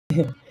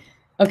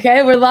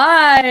Okay, we're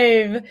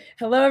live.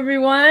 Hello,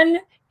 everyone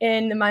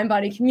in the Mind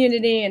Body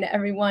community and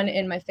everyone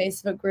in my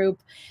Facebook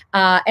group.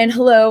 And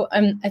hello,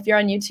 if you're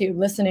on YouTube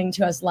listening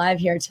to us live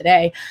here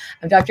today.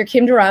 I'm Dr.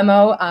 Kim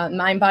Duramo,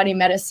 Mind Body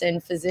Medicine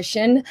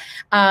physician.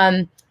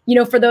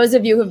 For those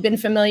of you who have been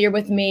familiar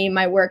with me,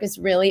 my work is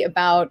really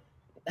about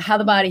how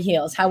the body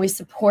heals, how we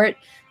support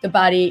the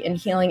body in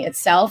healing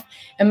itself.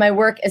 And my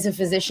work as a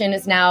physician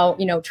is now,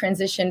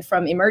 transitioned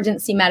from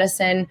emergency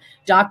medicine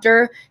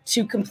doctor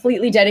to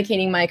completely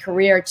dedicating my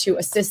career to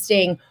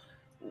assisting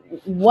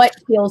what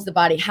heals the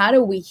body. How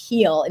do we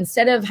heal?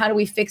 Instead of how do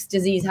we fix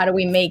disease? How do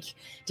we make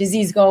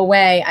disease go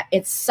away?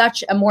 It's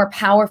such a more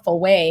powerful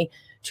way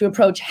to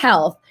approach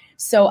health.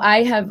 So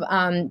I have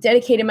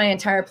dedicated my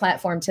entire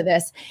platform to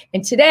this.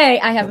 And today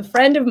I have a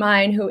friend of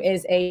mine who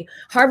is a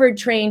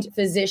Harvard-trained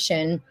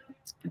physician,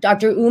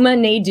 Dr.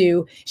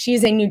 Naidoo.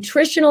 She's a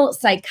nutritional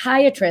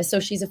psychiatrist. So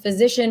she's a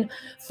physician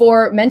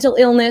for mental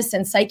illness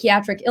and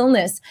psychiatric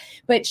illness,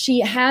 but she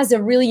has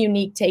a really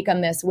unique take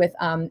on this with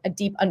a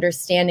deep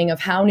understanding of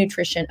how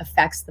nutrition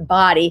affects the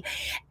body.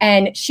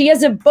 And she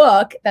has a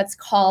book that's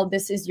called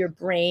This Is Your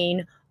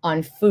Brain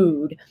on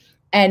Food.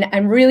 And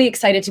I'm really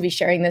excited to be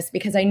sharing this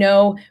because I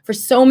know for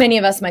so many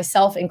of us,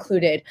 myself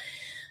included,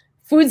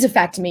 foods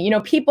affect me.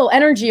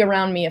 Energy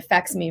around me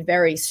affects me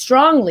very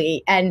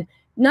strongly. And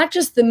not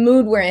just the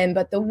mood we're in,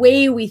 but the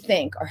way we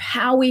think or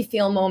how we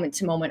feel moment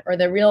to moment, or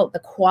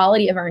the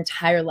quality of our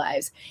entire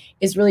lives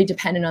is really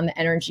dependent on the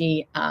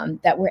energy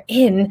that we're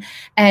in.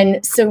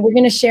 And so we're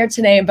going to share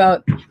today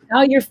about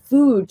how your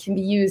food can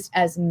be used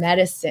as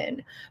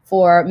medicine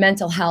for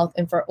mental health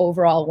and for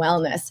overall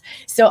wellness.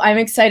 So I'm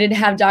excited to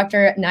have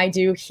Dr.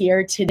 Naidoo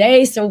here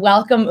today. So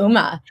welcome,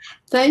 Uma.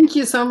 Thank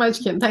you so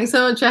much, Kim. Thanks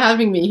so much for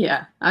having me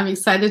here. I'm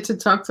excited to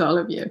talk to all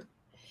of you.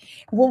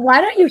 Well,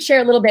 why don't you share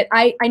a little bit?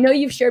 I know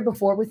you've shared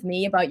before with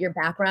me about your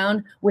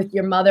background with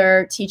your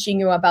mother teaching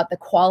you about the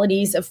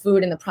qualities of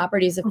food and the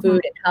properties of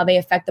food and how they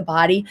affect the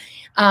body.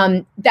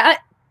 That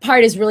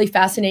part is really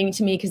fascinating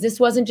to me because this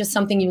wasn't just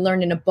something you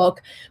learned in a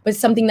book, but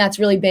something that's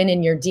really been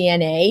in your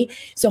DNA.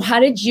 So how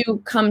did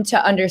you come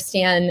to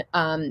understand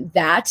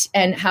that,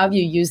 and how have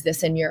you used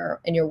this in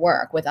your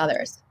work with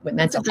others with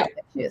mental health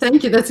issues?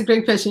 Thank you. That's a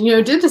great question.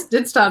 It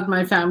did start in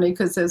my family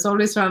because I was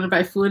always surrounded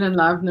by food and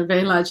love in a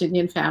very large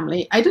Indian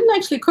family. I didn't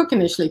actually cook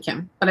initially,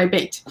 Kim, but I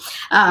baked.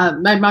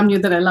 My mom knew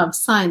that I loved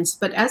science,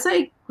 but as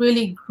I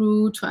really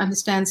grew to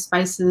understand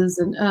spices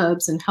and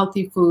herbs and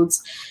healthy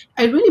foods,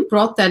 I really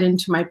brought that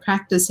into my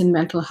practice in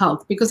mental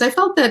health because I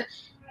felt that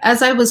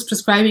as I was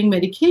prescribing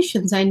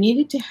medications, I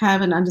needed to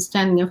have an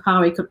understanding of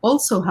how I could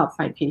also help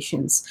my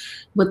patients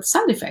with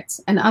side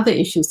effects and other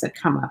issues that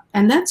come up.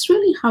 And that's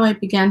really how I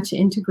began to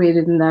integrate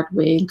it in that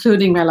way,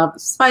 including my love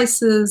of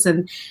spices,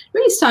 and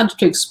really started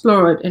to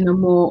explore it in a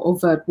more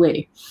overt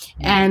way.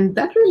 And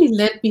that really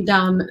led me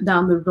down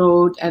the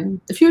road,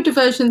 and a few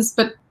diversions,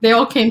 but they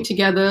all came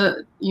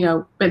together.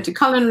 Went to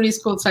culinary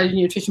school, studied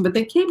nutrition, but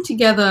they came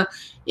together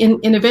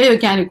in a very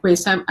organic way.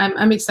 So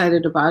I'm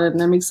excited about it,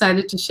 and I'm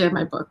excited to share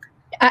my book.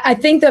 I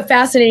think the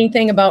fascinating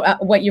thing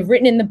about what you've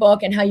written in the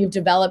book and how you've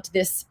developed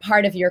this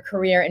part of your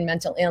career in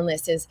mental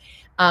illness is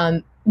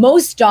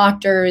most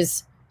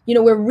doctors,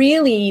 we're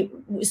really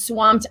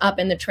swamped up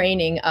in the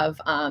training of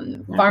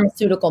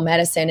pharmaceutical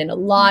medicine. And a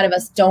lot of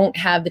us don't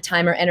have the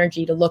time or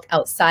energy to look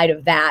outside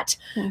of that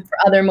for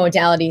other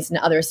modalities and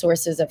other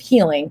sources of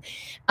healing.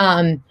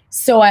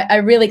 So I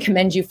really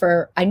commend you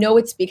I know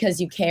it's because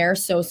you care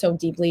so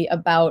deeply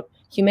about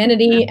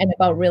humanity and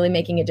about really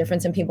making a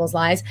difference in people's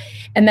lives,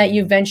 and that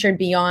you've ventured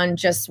beyond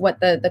just what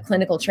the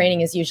clinical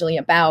training is usually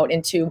about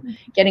into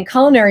getting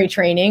culinary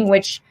training,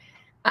 which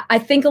I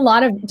think a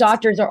lot of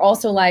doctors are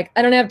also like,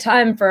 I don't have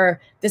time for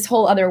this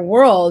whole other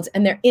world,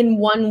 and they're in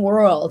one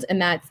world,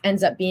 and that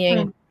ends up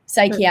being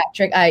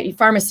psychiatric,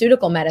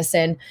 pharmaceutical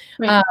medicine.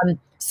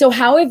 So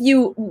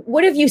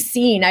what have you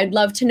seen? I'd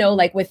love to know,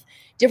 like with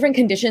different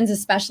conditions,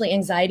 especially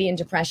anxiety and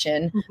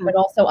depression, but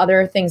also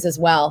other things as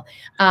well,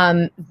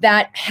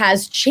 that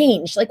has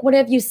changed. Like, what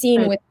have you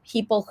seen with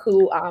people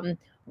who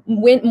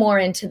went more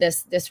into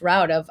this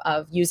route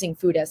of using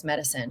food as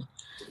medicine?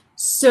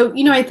 So,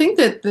 I think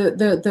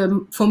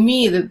that for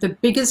me, the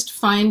biggest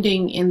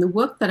finding in the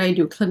work that I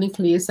do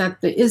clinically is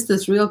that there is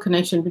this real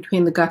connection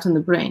between the gut and the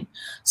brain.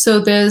 So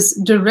there's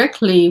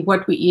directly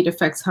what we eat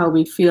affects how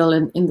we feel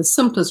in the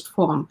simplest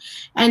form.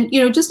 And,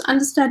 just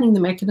understanding the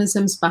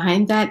mechanisms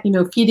behind that,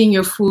 feeding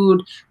your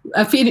food,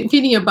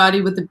 feeding your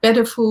body with the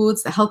better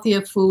foods, the healthier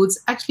foods,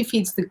 actually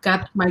feeds the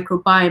gut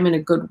microbiome in a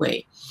good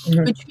way,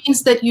 which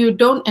means that you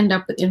don't end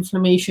up with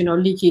inflammation or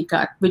leaky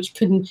gut,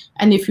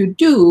 and if you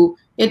do,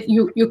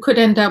 you could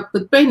end up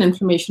with brain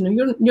inflammation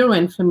or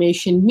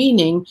neuroinflammation,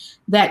 meaning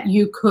that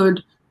you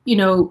could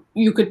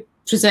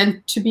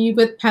present to be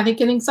with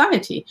panic and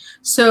anxiety.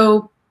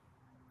 So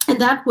in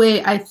that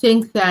way, I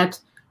think that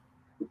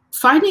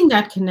finding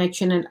that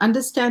connection and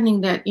understanding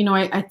that,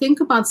 I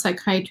think about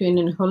psychiatry in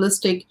a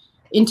holistic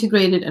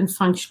integrated and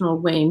functional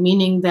way,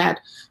 meaning that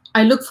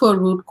I look for a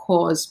root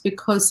cause,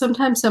 because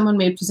sometimes someone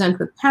may present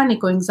with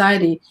panic or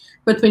anxiety,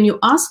 but when you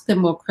ask them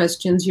more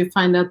questions, you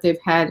find out they've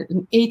had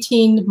an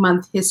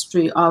 18-month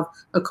history of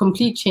a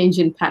complete change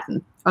in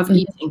pattern of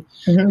eating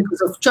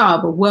because of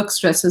job or work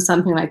stress or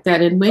something like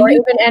that. And when or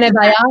even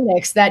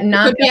antibiotics that it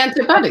could be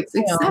antibiotics,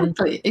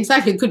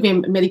 exactly. It could be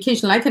a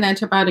medication like an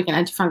antibiotic,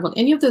 an antifungal,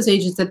 any of those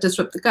agents that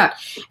disrupt the gut.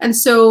 And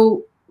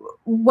so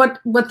what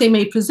they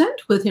may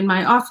present with in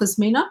my office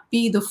may not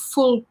be the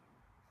full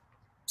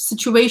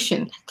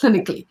situation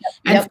clinically.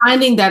 And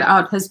finding that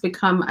out has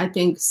become, I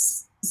think,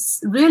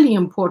 really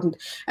important.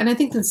 And I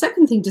think the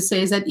second thing to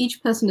say is that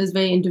each person is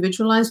very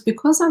individualized,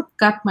 because our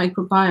gut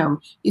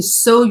microbiome is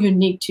so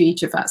unique to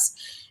each of us.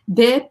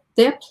 Their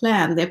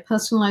plan, their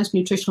personalized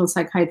nutritional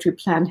psychiatry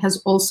plan,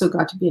 has also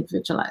got to be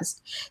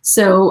individualized.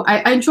 So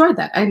I enjoy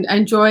that. I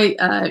enjoy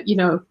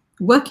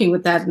working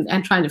with that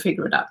and trying to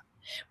figure it out.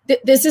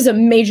 This is a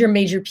major,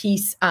 major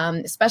piece,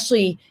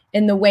 especially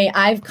in the way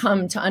I've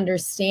come to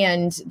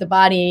understand the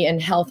body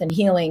and health and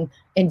healing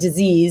and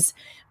disease.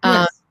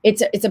 Yes.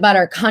 It's about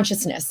our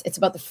consciousness. It's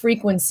about the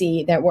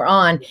frequency that we're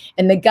on.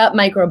 And the gut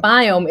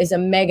microbiome is a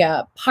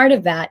mega part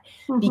of that,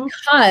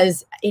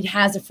 because it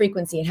has a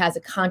frequency, it has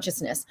a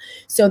consciousness.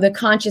 So the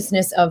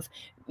consciousness of,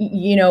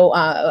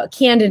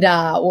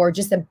 Candida, or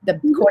just the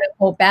quote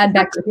unquote bad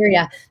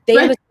bacteria, they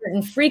have a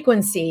certain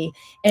frequency,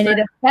 and it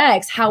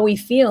affects how we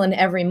feel in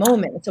every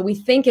moment. So we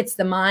think it's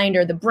the mind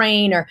or the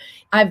brain, or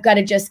I've got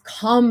to just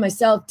calm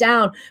myself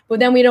down. But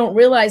then we don't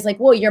realize,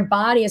 like, well, your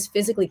body is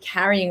physically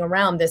carrying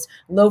around this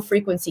low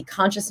frequency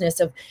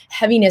consciousness of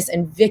heaviness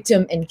and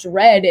victim and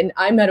dread, and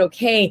I'm not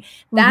okay.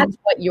 That's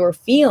what you're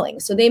feeling.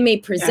 So they may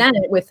present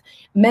it with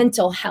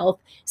mental health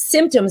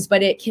symptoms,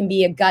 but it can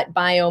be a gut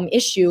biome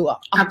issue.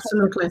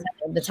 Absolutely.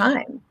 Of the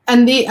time.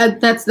 And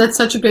that's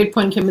such a great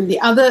point, Kim. And the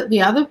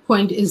other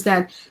point is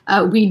that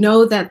we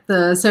know that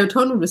the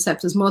serotonin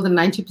receptors, more than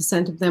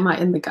 90% of them are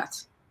in the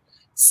gut.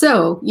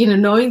 So,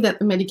 knowing that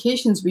the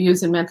medications we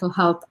use in mental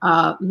health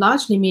are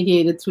largely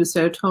mediated through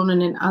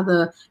serotonin and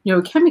other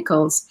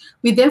neurochemicals,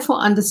 we therefore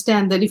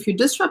understand that if you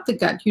disrupt the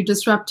gut, you're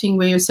disrupting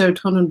where your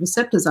serotonin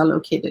receptors are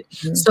located.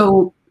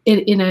 So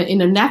in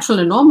a natural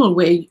and normal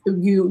way,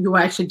 you are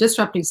actually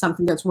disrupting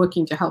something that's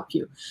working to help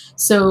you.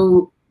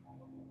 So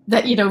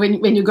that,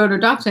 when you go to a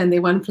doctor and they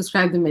want to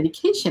prescribe the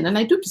medication, and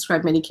I do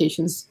prescribe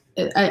medications,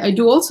 I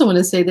do also want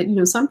to say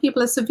that, some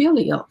people are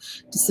severely ill,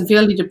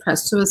 severely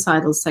depressed,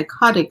 suicidal,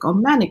 psychotic, or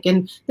manic,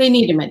 and they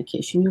need a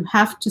medication. You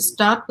have to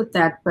start with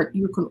that, but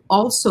you can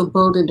also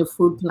build in the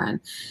food plan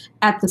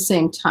at the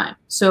same time.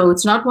 So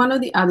it's not one or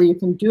the other. You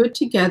can do it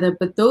together,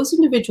 but those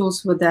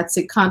individuals who are that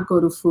sick can't go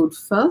to food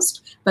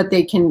first, but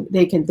they can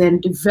then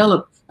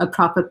develop a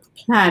proper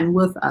plan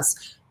with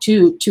us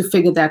to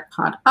figure that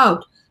part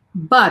out.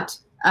 But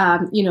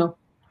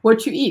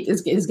what you eat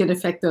is going to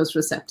affect those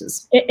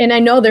receptors. And I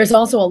know there's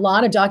also a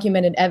lot of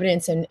documented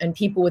evidence and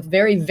people with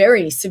very,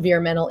 very severe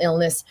mental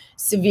illness,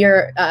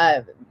 severe,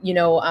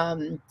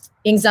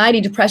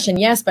 anxiety, depression,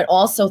 yes, but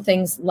also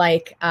things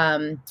like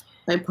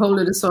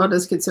bipolar disorder,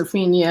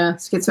 schizophrenia,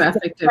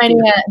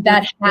 schizoaffective.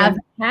 That have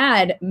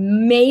had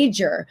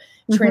major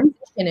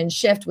transition and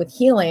shift with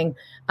healing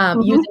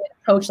using an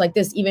approach like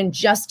this, even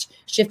just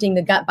shifting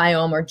the gut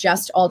biome or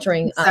just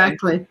altering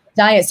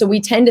diet. So we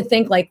tend to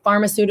think like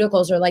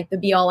pharmaceuticals are like the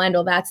be all end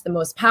all, that's the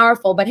most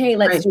powerful, but hey,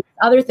 let's do this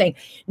other thing.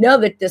 No,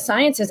 that the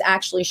science has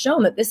actually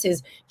shown that this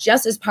is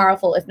just as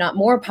powerful, if not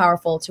more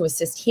powerful, to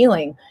assist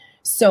healing.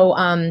 So,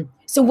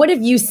 so what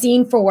have you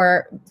seen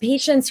for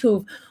patients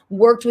who've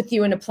worked with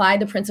you and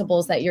applied the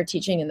principles that you're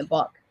teaching in the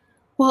book?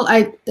 Well,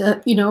 I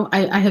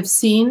have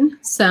seen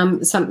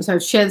some, so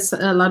I've shared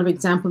a lot of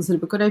examples in the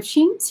book, but I've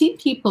seen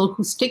people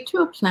who stick to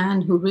a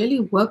plan, who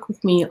really work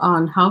with me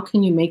on how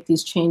can you make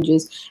these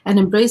changes and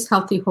embrace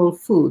healthy whole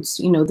foods,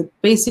 the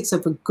basics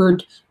of a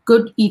good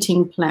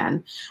eating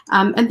plan.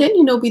 And then,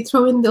 we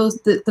throw in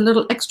the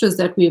little extras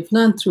that we have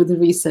learned through the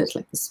research,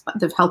 like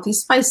the healthy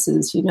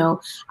spices,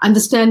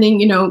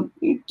 understanding,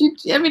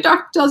 every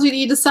doctor tells you to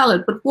eat a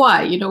salad, but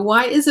why?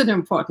 Why is it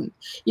important?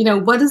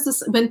 What is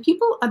this? When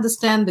people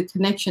understand the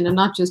connection and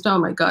not just, oh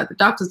my God, the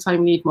doctor's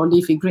telling me to eat more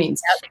leafy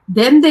greens,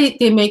 then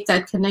they make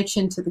that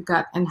connection to the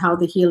gut and how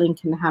the healing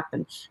can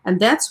happen. And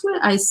that's where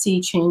I see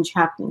change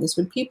happening, is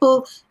when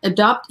people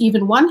adopt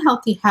even one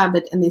healthy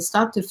habit and they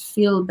start to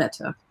feel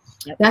better.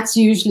 That's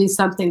usually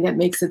something that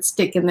makes it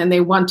stick, and then they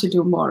want to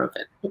do more of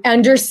it.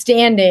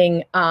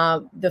 Understanding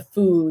the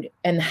food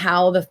and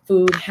how the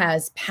food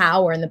has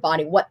power in the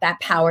body, what that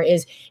power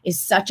is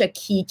such a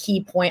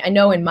key point. I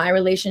know in my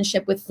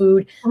relationship with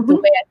food, the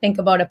way I think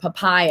about a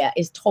papaya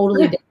is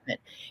totally different.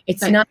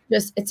 It's not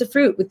just, it's a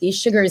fruit with these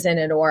sugars in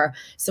it or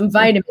some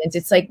vitamins.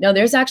 It's like, no,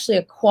 there's actually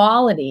a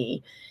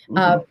quality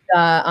of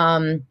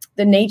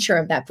the nature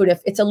of that food.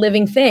 If it's a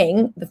living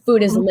thing, the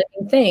food is a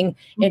living thing.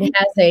 It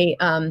has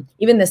a,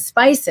 even the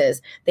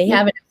spices, they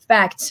have an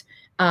effect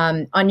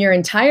on your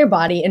entire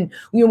body. And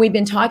we've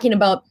been talking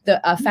about the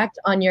effect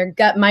on your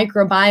gut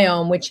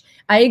microbiome, which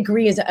I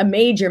agree is a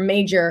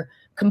major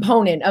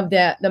component of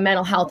the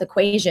mental health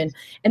equation.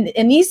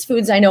 And these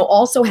foods I know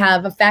also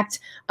have effect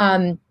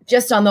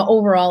just on the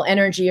overall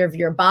energy of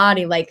your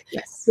body. Like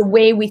the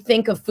way we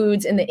think of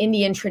foods in the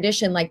Indian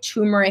tradition, like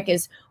turmeric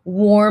is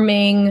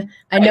warming.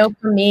 I know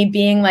for me,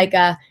 being like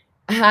a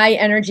high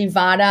energy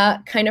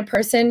Vata kind of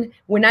person,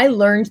 when I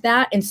learned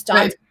that and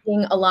stopped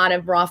eating a lot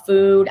of raw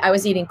food, I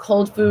was eating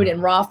cold food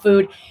and raw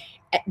food.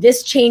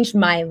 This changed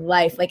my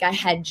life. Like I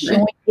had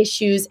joint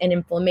issues and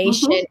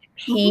inflammation and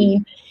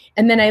pain.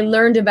 And then I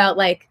learned about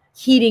like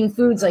heating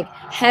foods, like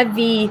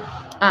heavier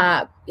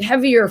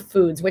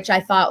foods, which I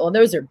thought, well,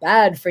 those are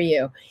bad for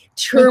you.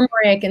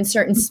 Turmeric and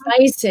certain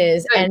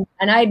spices. And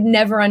I'd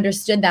never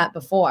understood that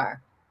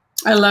before.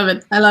 I love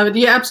it. I love it.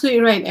 You're absolutely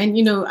right. And,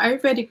 you know,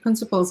 Ayurvedic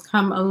principles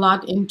come a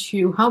lot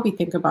into how we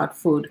think about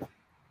food.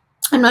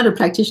 I'm not a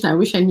practitioner. I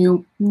wish I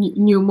knew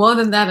more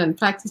than that and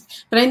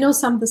practice, but I know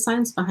some of the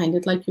science behind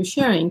it, like you're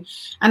sharing.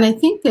 And I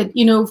think that,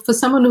 you know, for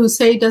someone who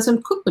say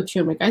doesn't cook with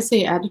turmeric, I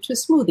say add it to a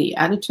smoothie,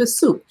 add it to a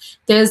soup.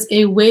 There's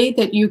a way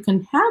that you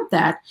can have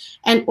that,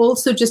 and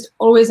also just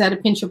always add a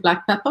pinch of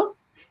black pepper,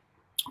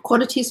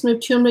 quarter teaspoon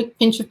of turmeric,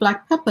 pinch of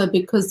black pepper,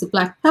 because the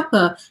black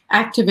pepper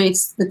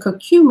activates the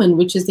curcumin,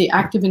 which is the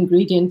active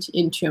ingredient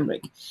in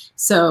turmeric.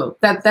 So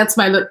that's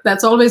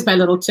always my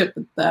little tip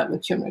with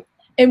turmeric.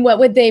 And what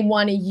would they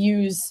want to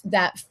use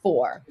that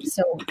for?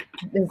 So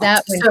is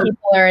that when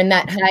people are in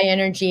that high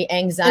energy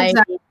anxiety?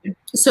 Exactly.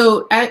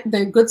 So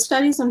there are good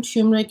studies on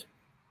turmeric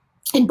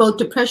in both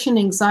depression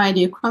and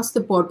anxiety across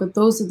the board, but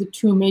those are the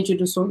two major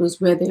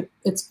disorders where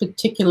it's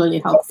particularly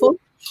helpful.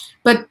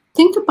 But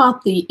think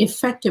about the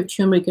effect of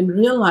turmeric and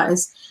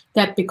realize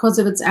that because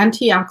of its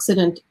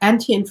antioxidant,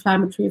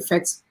 anti-inflammatory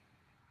effects,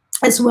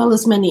 as well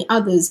as many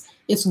others,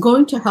 it's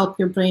going to help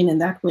your brain in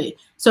that way.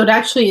 So it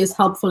actually is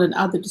helpful in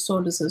other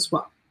disorders as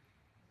well.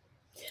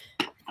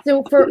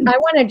 So I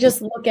want to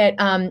just look at,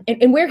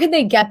 and where can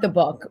they get the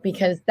book?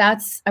 Because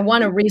I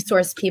want to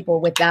resource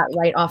people with that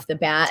right off the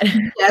bat.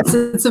 Yes,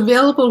 it's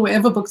available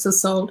wherever books are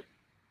sold.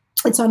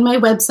 It's on my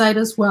website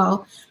as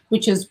well,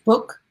 which is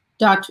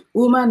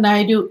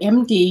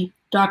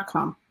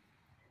book.umanaidoomd.com.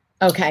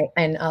 Okay,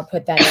 and I'll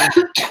put that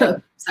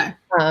in. Sorry.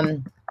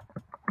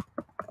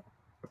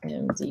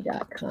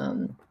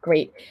 md.com.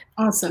 Great.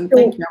 Awesome.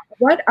 Thank you.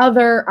 What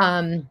other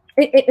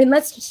and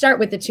let's start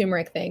with the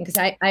turmeric thing, because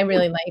I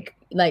really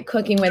like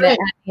cooking with it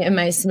in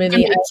my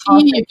smoothie.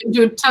 You can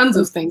do tons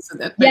of things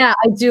with it. Yeah,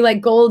 I do like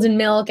golden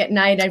milk at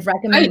night. I've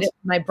recommended it to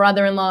my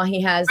brother-in-law.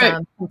 He has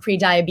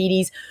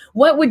pre-diabetes.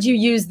 What would you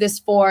use this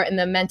for in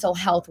the mental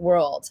health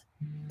world?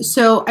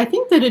 So I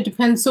think that it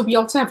depends. So we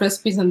also have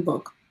recipes in the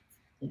book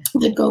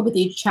that go with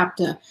each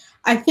chapter.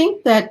 I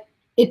think that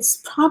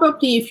it's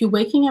probably, if you're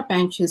waking up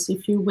anxious,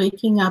 if you're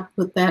waking up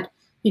with that,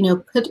 you know,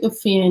 pit of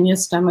fear in your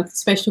stomach,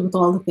 especially with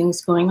all the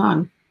things going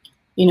on,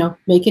 you know,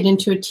 make it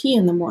into a tea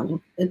in the morning.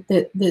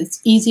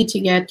 It's easy to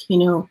get, you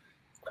know,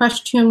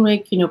 crushed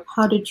turmeric, you know,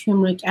 powdered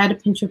turmeric, add a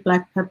pinch of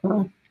black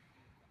pepper,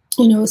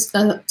 you know,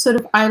 sort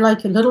of, I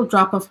like a little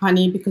drop of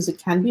honey because it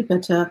can be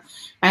bitter,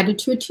 add it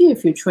to a tea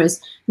of your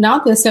choice. Now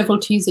there's several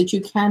teas that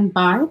you can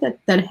buy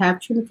that have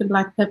turmeric and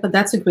black pepper.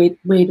 That's a great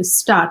way to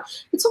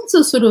start. It's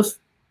also sort of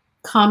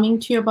calming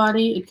to your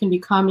body. It can be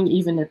calming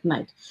even at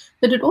night.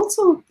 But it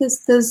also,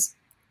 there's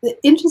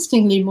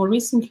interestingly, more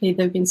recently,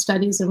 there have been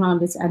studies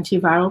around its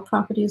antiviral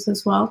properties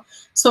as well.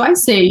 So I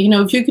say, you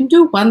know, if you can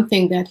do one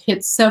thing that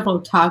hits several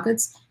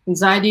targets,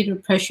 anxiety,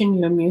 depression,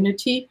 your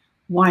immunity,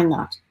 why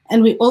not?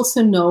 And we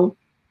also know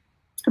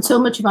so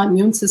much of our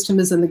immune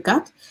system is in the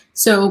gut.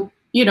 So,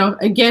 you know,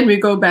 again, we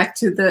go back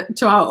to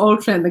our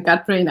old friend, the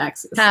gut-brain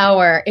axis.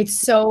 Power. It's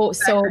so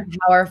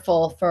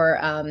powerful for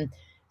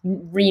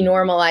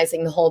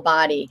renormalizing the whole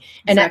body.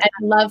 And I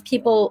love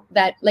people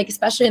that, like,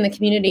 especially in the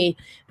community,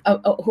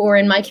 who are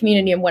in my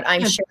community and what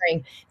I'm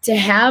sharing, to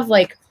have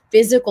like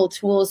physical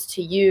tools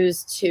to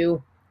use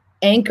to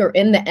anchor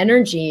in the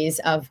energies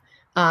of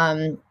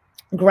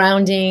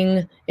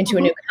grounding into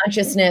a new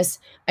consciousness.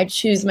 I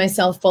choose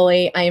myself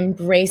fully. I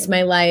embrace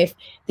my life.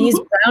 These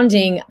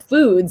grounding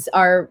foods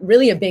are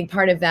really a big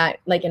part of that,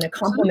 like in a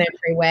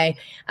complementary way.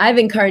 I've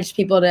encouraged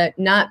people to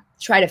not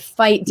try to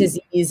fight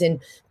disease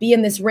and be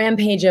in this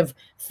rampage of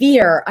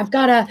fear. I've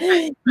got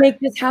to make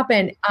this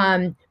happen.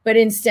 But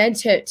instead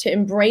to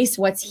embrace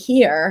what's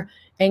here,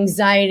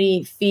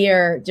 anxiety,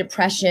 fear,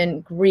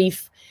 depression,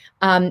 grief,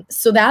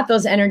 so that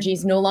those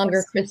energies no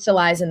longer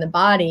crystallize in the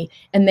body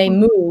and they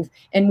move.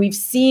 And we've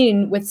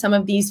seen with some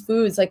of these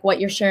foods, like what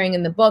you're sharing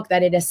in the book,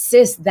 that it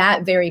assists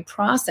that very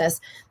process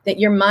that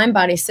your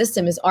mind-body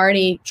system is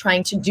already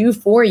trying to do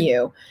for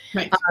you.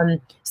 Right.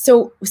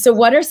 So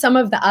what are some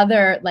of the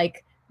other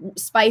like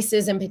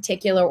spices in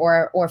particular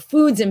or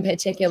foods in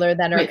particular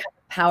that are kind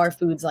of power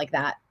foods like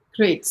that?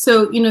 Great.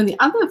 So, you know, the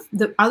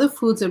other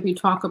foods that we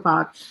talk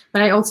about,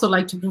 but I also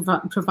like to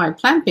provide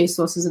plant-based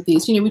sources of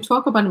these. You know, we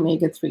talk about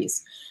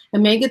omega-3s.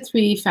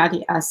 Omega-3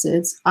 fatty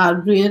acids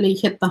really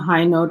hit the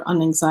high note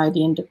on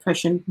anxiety and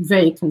depression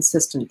very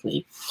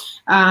consistently.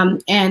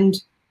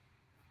 And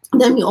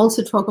Then we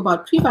also talk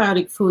about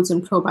prebiotic foods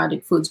and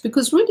probiotic foods,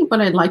 because really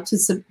what I'd like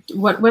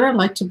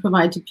to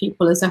provide to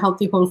people is a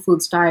healthy whole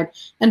foods diet,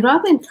 and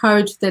rather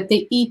encourage that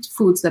they eat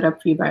foods that are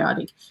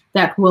prebiotic,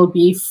 that will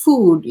be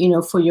food,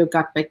 for your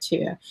gut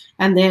bacteria,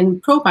 and then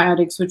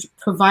probiotics, which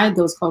provide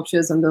those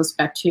cultures and those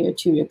bacteria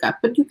to your gut.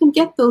 But you can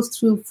get those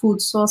through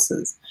food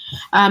sources.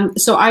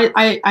 So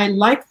I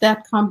like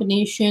that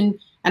combination.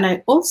 And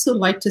I also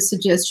like to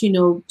suggest,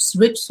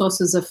 rich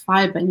sources of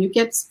fiber. And you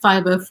get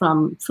fiber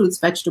from fruits,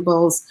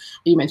 vegetables.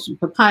 You mentioned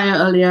papaya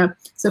earlier.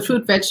 So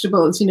fruit,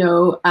 vegetables,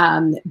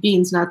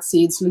 beans, nuts,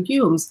 seeds,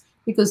 legumes,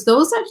 because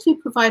those actually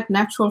provide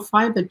natural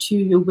fiber to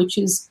you, which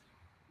is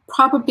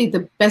probably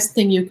the best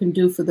thing you can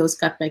do for those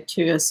gut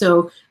bacteria.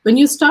 So when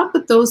you start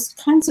with those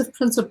kinds of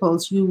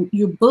principles,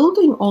 you're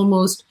building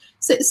almost,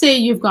 say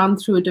you've gone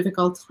through a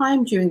difficult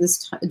time during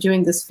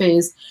this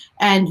phase,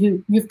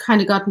 and you've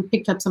kind of gotten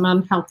picked up some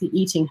unhealthy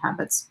eating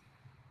habits.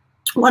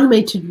 One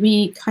way to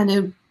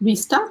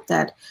restart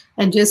that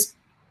and just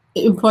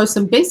employ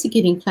some basic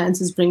eating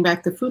plans is bring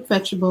back the fruit,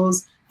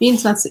 vegetables,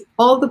 beans, nuts,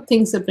 all the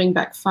things that bring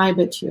back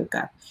fiber to your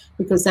gut,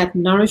 because that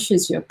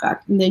nourishes your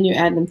gut. And then you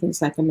add in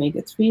things like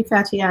omega-3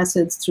 fatty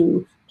acids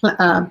through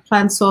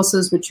plant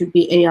sources, which would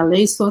be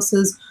ALA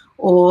sources,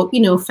 or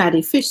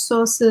fatty fish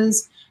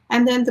sources,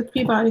 and then the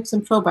prebiotics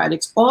and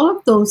probiotics, all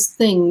of those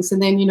things.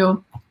 And then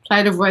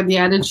try to avoid the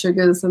added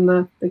sugars and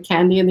the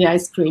candy and the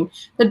ice cream,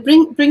 but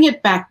bring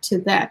it back to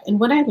that.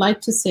 And what I'd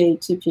like to say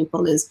to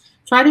people is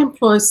try to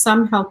employ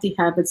some healthy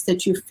habits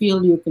that you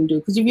feel you can do,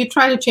 because if you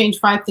try to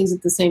change 5 things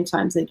at the same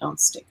time, they don't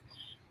stick.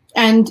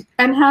 And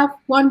have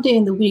one day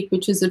in the week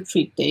which is a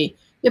treat day.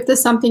 If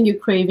there's something you're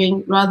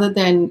craving, rather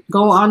than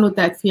go on with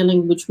that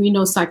feeling, which we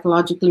know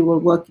psychologically will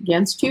work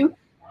against you,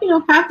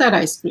 have that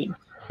ice cream,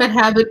 but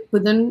have it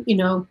within,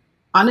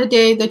 on a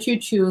day that you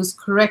choose,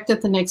 correct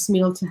at the next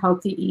meal to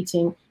healthy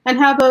eating, and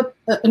have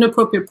an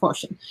appropriate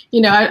portion.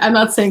 I'm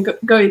not saying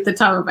go eat the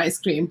tub of ice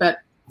cream, but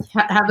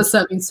have a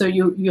serving so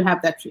you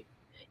have that treat.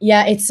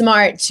 Yeah, it's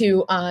smart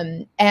to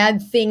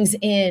add things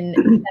in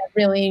that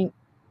really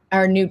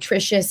are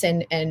nutritious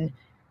and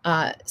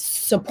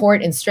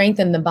support and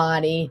strengthen the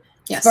body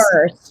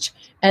first.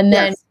 And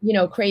then,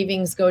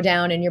 cravings go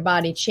down and your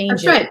body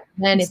changes. That's right.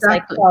 Then it's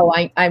like, oh,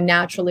 I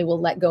naturally will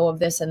let go of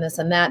this and this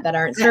and that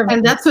aren't serving.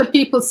 And that's what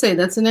people say.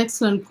 That's an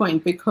excellent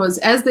point, because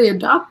as they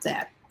adopt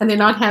that and they're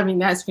not having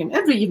the ice cream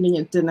every evening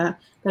at dinner,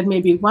 but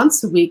maybe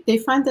once a week, they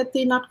find that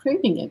they're not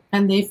craving it.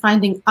 And they're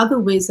finding other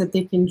ways that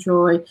they can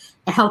enjoy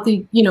a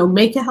healthy,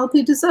 make a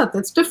healthy dessert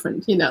that's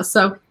different,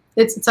 So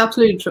it's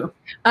absolutely true.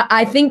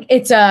 I think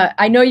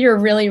I know you're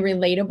really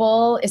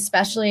relatable,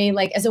 especially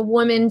like as a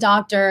woman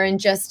doctor, and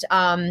just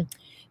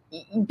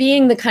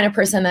being the kind of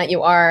person that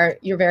you are.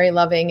 You're very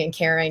loving and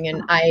caring,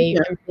 and I'm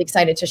really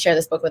excited to share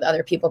this book with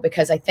other people,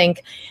 because I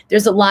think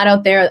there's a lot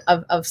out there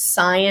of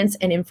science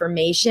and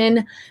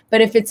information, but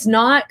if it's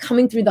not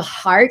coming through the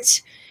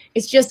heart,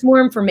 it's just more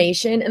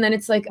information. And then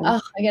it's like, oh,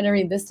 I got to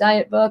read this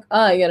diet book.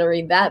 Oh, I got to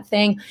read that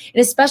thing.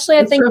 And especially,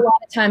 I think a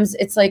lot of times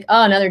it's like,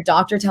 oh, another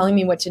doctor telling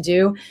me what to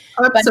do.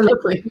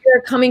 Absolutely. But you're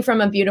coming from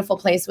a beautiful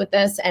place with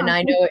this. And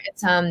I know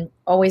it's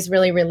always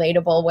really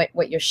relatable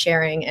what you're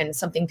sharing, and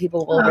something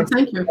people will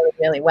thank you. Really,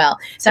 really well.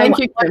 So Thank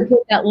I want to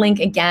put that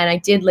link again. I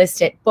did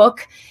list it,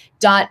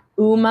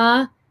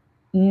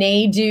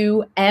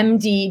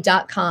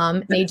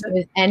 book.naidoo.com. Naidoo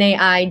is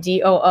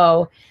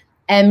Naidoo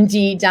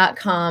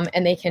MD.com,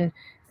 and they can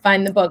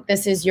find the book.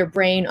 This is Your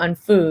Brain on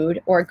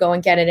Food, or go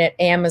and get it at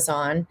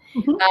Amazon.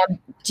 Mm-hmm.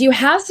 Do you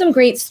have some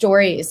great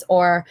stories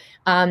or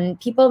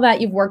people that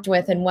you've worked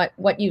with and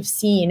what you've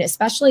seen,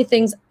 especially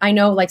things I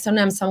know, like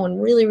sometimes someone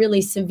really,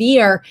 really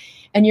severe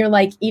and you're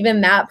like,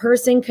 even that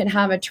person could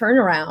have a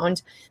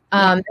turnaround.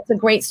 That's a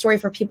great story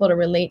for people to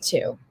relate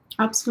to.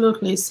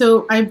 Absolutely.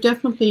 So I've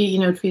definitely,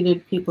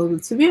 treated people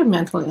with severe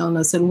mental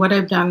illness. And what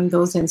I've done in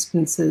those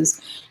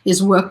instances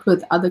is worked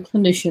with other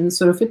clinicians,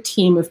 sort of a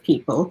team of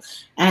people.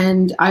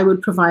 And I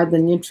would provide the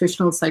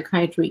nutritional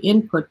psychiatry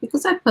input,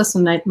 because that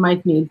person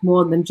might need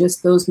more than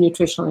just those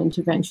nutritional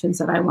interventions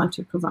that I want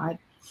to provide.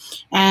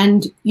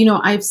 And,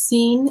 I've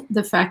seen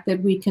the fact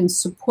that we can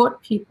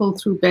support people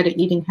through better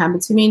eating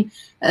habits. I mean,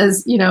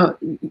 as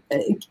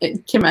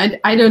Kim,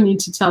 I don't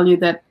need to tell you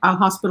that our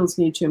hospitals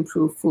need to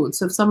improve food.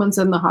 So if someone's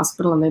in the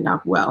hospital and they're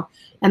not well,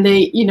 and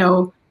they,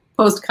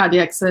 post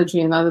cardiac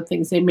surgery and other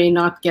things, they may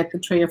not get the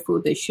tray of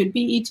food they should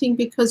be eating,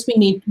 because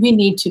we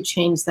need to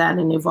change that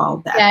and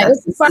evolve that. Yeah,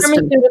 it's a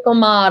pharmaceutical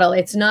model.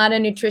 It's not a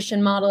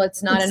nutrition model.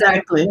 It's not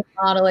a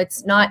model.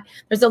 It's not.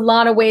 There's a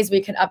lot of ways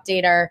we can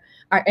update our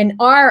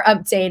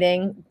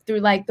updating through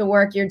like the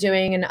work you're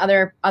doing and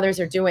others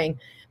are doing.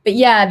 But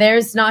yeah,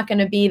 there's not going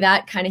to be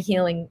that kind of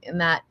healing in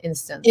that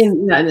instance.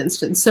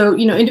 So,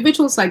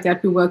 individuals like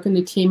that, we work in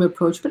a team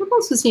approach, but I've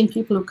also seen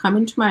people who come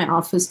into my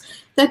office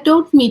that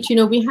don't meet,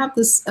 we have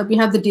the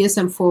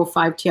DSM-4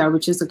 5TR,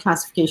 which is the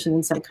classification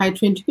in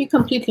psychiatry. And to be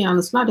completely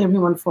honest, not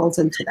everyone falls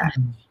into that.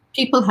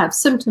 people have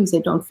symptoms,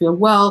 they don't feel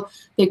well,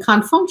 they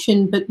can't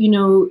function, but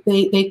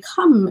they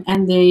come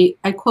and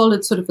I call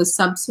it sort of a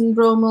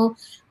subsyndromal.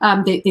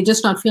 They're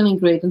just not feeling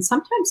great. And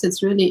sometimes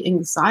it's really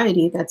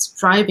anxiety that's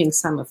driving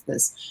some of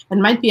this.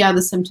 And might be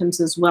other symptoms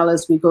as well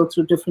as we go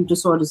through different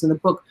disorders in the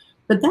book.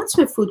 But that's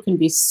where food can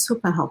be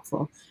super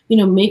helpful.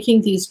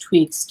 Making these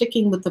tweaks,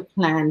 sticking with the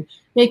plan,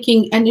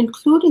 and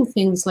including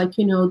things like,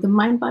 the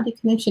mind-body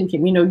connection,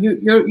 Kim.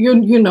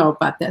 You know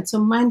about that. So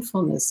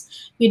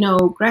mindfulness,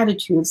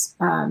 gratitudes,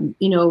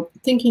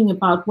 thinking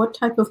about what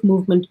type of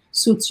movement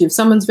suits you. If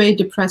someone's very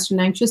depressed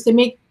and anxious, they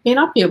may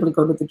not be able to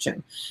go to the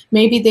gym.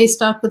 Maybe they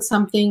start with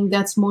something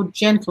that's more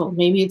gentle.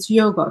 Maybe it's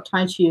yoga or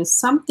Tai Chi, or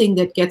something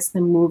that gets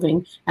them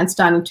moving and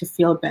starting to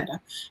feel better.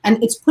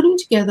 And it's putting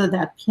together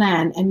that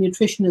plan, and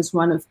nutrition is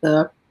one of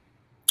the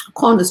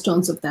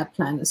cornerstones of that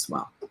plan as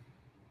well.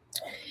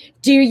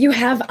 Do you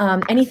have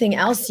anything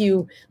else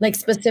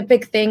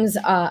specific things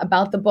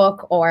about the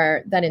book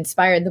or that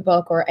inspired the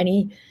book, or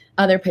any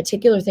other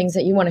particular things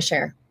that you want to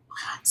share?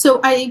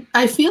 So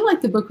I feel like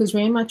the book was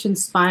very much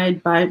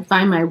inspired by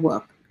my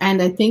work.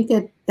 And I think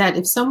that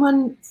if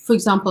someone, for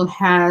example,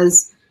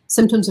 has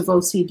symptoms of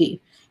OCD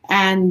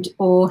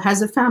or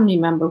has a family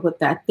member with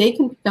that, they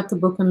can pick up the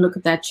book and look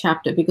at that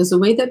chapter, because the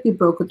way that we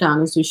broke it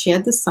down is we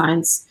shared the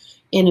science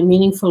in a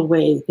meaningful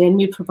way. Then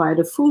we provide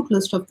a food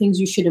list of things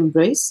you should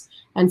embrace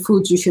and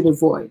foods you should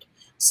avoid.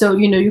 So,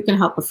 you can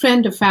help a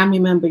friend, a family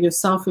member,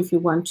 yourself if you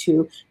want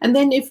to. And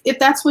then if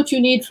that's what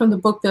you need from the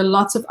book, there are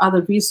lots of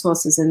other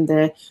resources in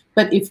there.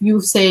 But if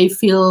you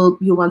feel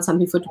you want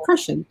something for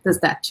depression, there's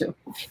that too.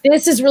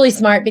 This is really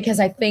smart, because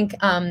I think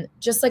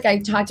just like I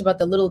talked about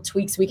the little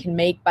tweaks we can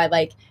make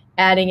by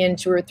adding in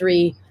 2 or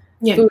 3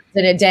 foods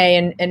in a day,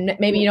 and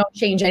maybe you don't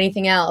change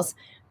anything else.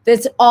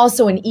 That's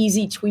also an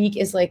easy tweak,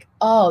 is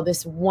oh,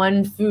 this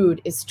one food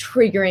is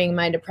triggering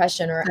my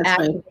depression, or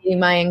activating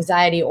my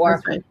anxiety,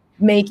 or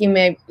making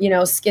me,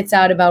 skits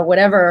out about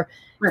whatever.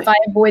 If I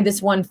avoid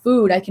this one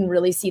food, I can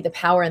really see the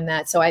power in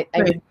that. So I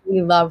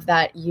really love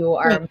that you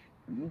are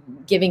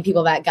giving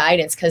people that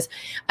guidance, because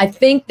I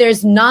think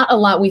there's not a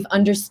lot we've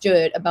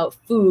understood about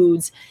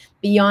foods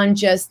beyond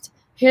just,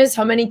 here's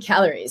how many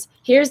calories,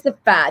 here's the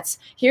fats,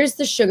 here's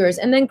the sugars.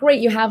 And then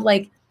great, you have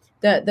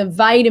the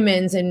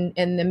vitamins and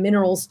the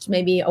minerals to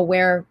maybe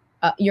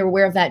you're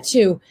aware of that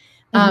too.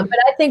 But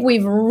I think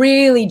we've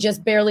really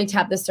just barely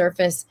tapped the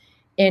surface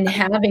in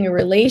having a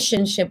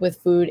relationship with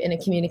food and a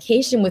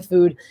communication with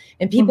food.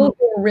 And people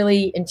who are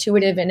really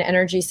intuitive and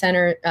energy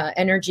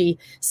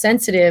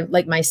sensitive,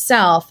 like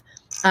myself,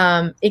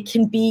 it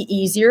can be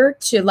easier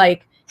to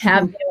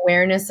have the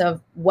awareness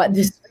of what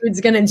this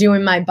food's going to do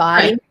in my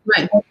body.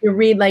 Right. If you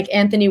read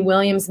Anthony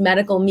Williams,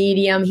 medical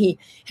medium, he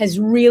has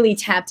really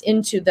tapped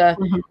into the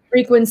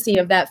frequency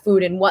of that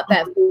food and what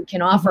that food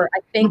can offer. I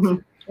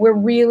think we're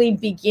really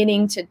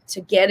beginning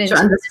to get into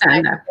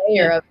the next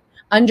layer of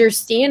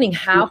understanding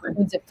how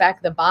foods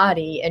affect the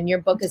body. And your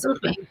book is a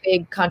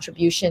big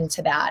contribution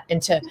to that,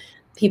 and to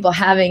people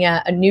having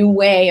a new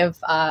way of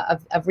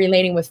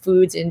relating with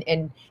foods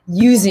and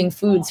using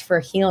foods for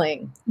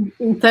healing.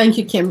 Thank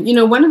you, Kim.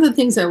 One of the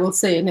things I will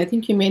say, and I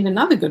think you made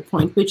another good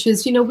point, which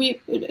is,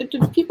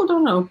 people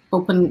don't know,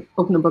 open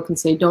a book and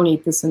say, don't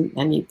eat this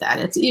and eat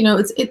that.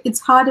 It's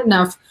hard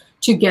enough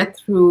to get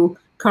through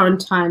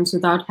current times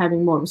without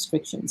having more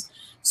restrictions.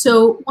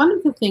 So one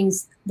of the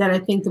things that I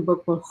think the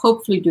book will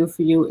hopefully do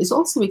for you is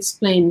also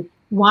explain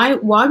why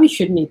we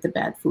shouldn't eat the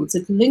bad foods.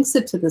 It links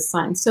it to the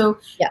science. So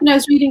I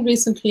was reading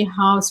recently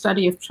how a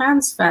study of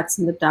trans fats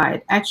in the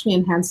diet actually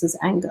enhances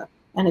anger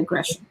and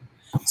aggression.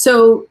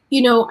 So,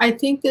 I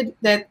think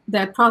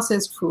that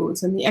processed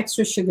foods and the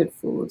extra sugared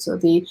foods, or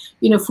the,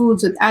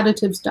 foods with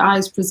additives,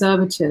 dyes,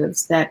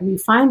 preservatives that we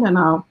find on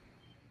our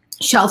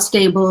shelf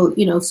stable,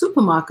 in the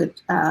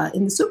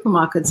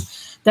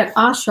supermarkets that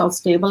are shelf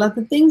stable, are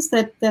the things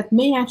that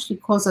may actually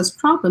cause us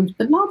problems.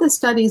 But now there's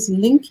studies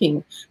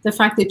linking the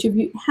fact that if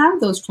you have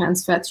those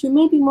trans fats, you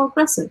may be more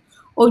aggressive,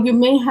 or you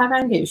may have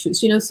anger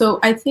issues. So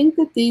I think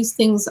that these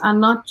things are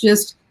not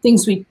just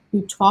things we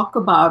talk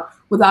about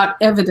without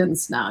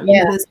evidence now.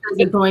 There's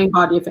a growing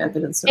body of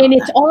evidence. And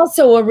it's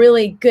also a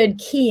really good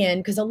key in,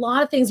 because a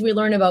lot of things we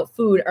learn about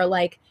food are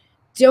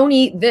don't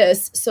eat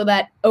this so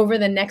that over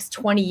the next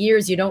 20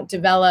 years you don't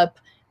develop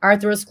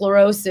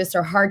atherosclerosis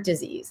or heart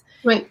disease.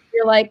 Right.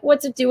 You're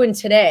what's it doing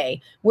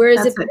today?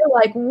 Whereas if you're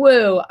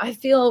whoa, I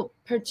feel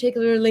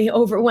particularly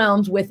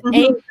overwhelmed with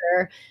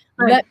anger,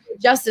 let me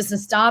adjust this and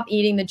stop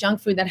eating the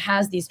junk food that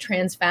has these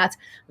trans fats.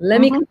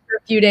 Let me cook for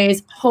a few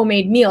days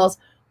homemade meals.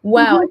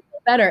 Wow, I feel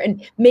better.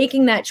 And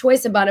making that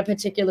choice about a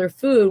particular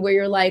food where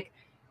you're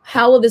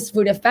how will this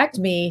food affect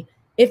me?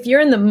 If you're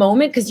in the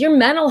moment, because your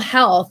mental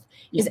health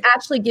is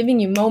actually giving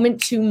you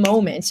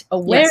moment-to-moment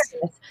awareness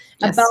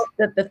about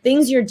the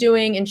things you're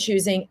doing and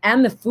choosing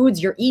and the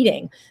foods you're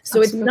eating. So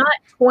it's not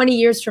 20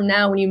 years from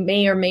now when you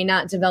may or may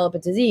not develop a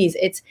disease.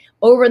 It's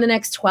over the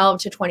next 12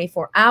 to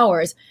 24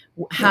 hours.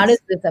 How does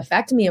this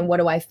affect me and what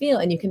do I feel?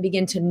 And you can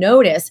begin to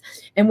notice.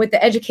 And with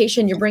the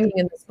education you're bringing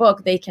in this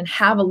book, they can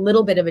have a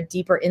little bit of a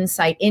deeper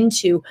insight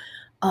into,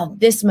 oh,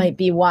 this might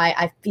be why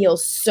I feel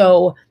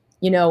so,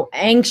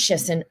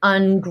 anxious and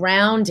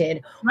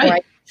ungrounded, or I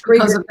because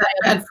trigger of that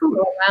bad food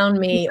around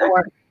me,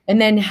 exactly. And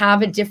then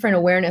have a different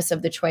awareness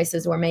of the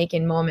choices we're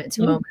making moment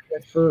to moment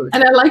with food.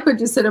 And I like what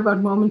you said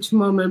about moment to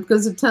moment,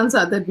 because it turns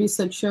out that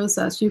research shows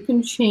us you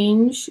can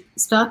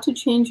start to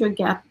change your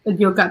gut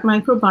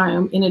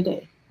microbiome in a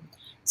day.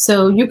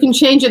 So you can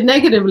change it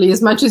negatively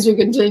as much as you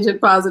can change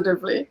it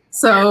positively.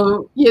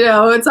 So,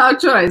 it's our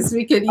choice.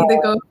 We can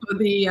either go for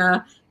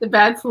the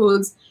bad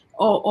foods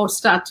or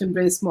start to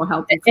embrace more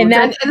healthy foods. And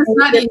it's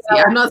not easy.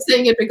 I'm not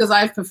saying it because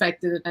I've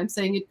perfected it. I'm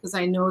saying it because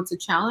I know it's a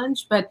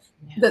challenge, but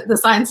the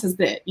science is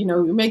there.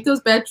 You make those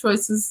bad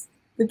choices,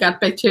 the gut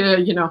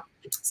bacteria,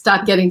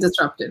 start getting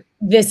disrupted.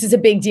 This is a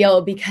big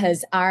deal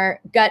because our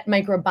gut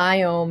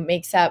microbiome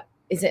makes up,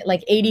 is it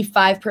like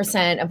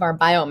 85% of our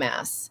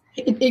biomass?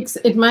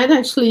 It might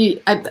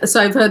actually,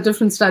 so I've heard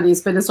different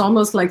studies, but it's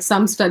almost like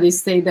some studies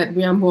say that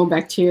we are more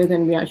bacteria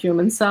than we are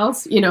human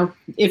cells.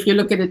 If you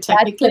look at it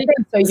technically,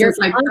 so you're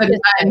like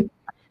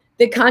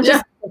the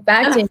consciousness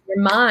effect in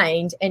your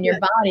mind and your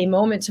body,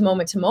 moment to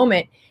moment to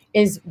moment,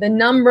 is the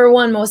number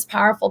one most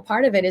powerful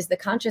part of it is the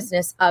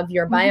consciousness of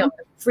your biome,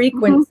 the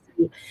frequency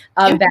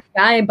of that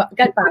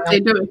gut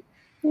biome.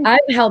 I've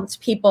helped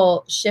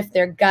people shift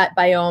their gut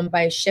biome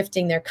by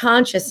shifting their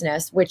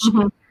consciousness, which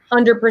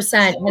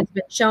 100% has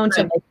been shown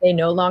to, like, they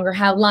no longer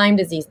have Lyme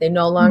disease. They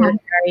no longer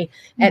carry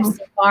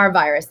Epstein-Barr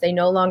virus. They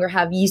no longer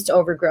have yeast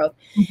overgrowth.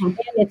 And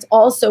it's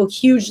also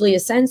hugely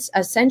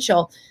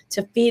essential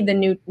to feed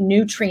the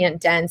nutrient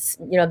dense,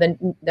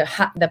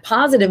 the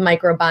positive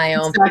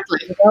microbiome,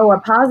 a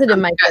positive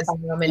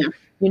microbiome.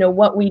 And,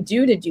 what we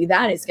do to do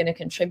that is going to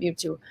contribute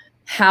to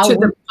how we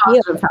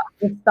feel,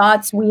 the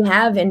thoughts we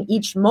have in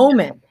each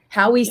moment,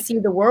 how we see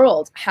the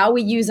world, how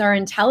we use our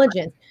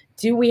intelligence.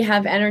 Do we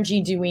have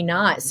energy? Do we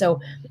not? So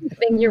I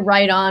think you're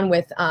right on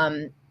with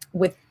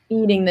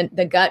feeding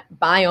the gut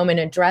biome and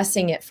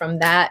addressing it from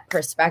that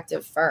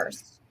perspective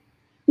first.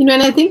 And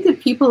I think that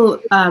people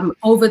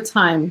over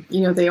time,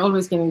 they're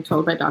always getting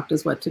told by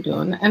doctors what to do.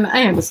 And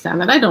I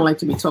understand that. I don't like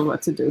to be told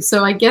what to do.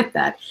 So I get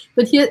that.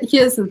 But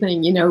here's the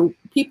thing,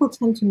 people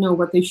tend to know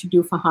what they should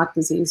do for heart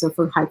disease or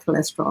for high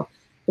cholesterol.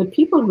 But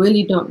people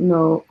really don't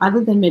know, other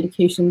than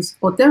medications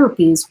or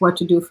therapies, what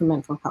to do for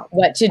mental health.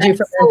 What to do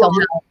for mental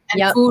health.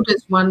 And food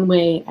is one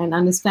way, and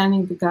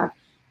understanding the gut,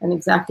 and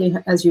exactly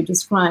as you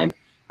described,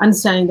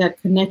 understanding that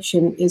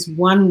connection is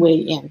one way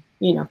in,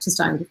 to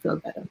starting to feel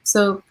better.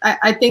 So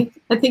I think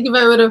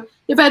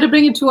if I had to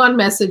bring it to one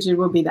message, it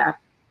would be that.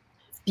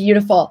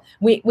 Beautiful.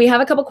 We have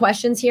a couple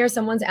questions here.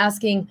 Someone's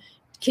asking,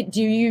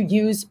 do you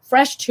use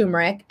fresh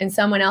turmeric? And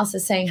someone else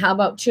is saying, how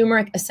about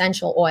turmeric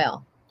essential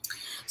oil?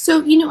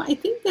 So, I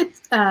think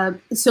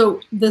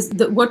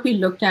that, what we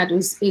looked at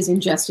is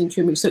ingesting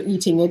turmeric, so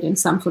eating it in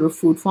some sort of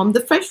food form.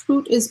 The fresh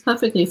fruit is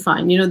perfectly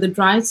fine. The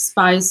dry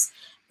spice,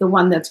 the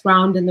one that's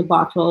ground in the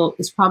bottle,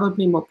 is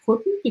probably more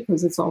potent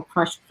because it's all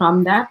crushed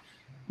from that.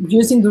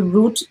 Using the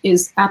root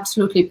is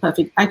absolutely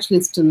perfect. Actually,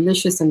 it's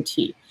delicious in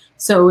tea.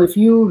 So if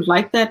you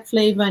like that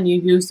flavor and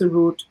you use the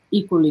root,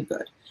 equally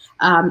good.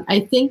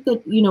 I think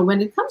that,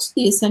 when it comes to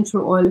the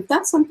essential oil, if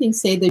that's something,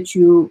 say, that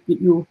you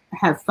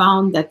have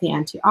found that the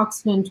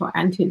antioxidant or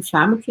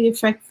anti-inflammatory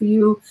effect for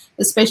you,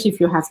 especially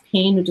if you have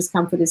pain or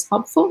discomfort, is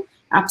helpful,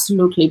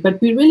 absolutely. But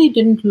we really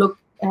didn't look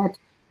at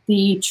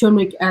the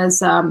turmeric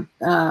as,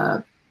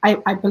 I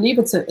believe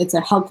it's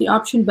a healthy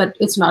option, but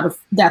that's not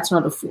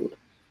a food.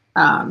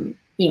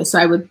 So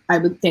I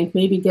would think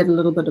maybe get a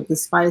little bit of the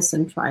spice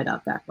and try it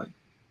out that way,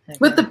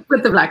 with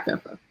the black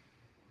pepper.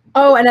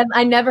 Oh, and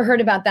I never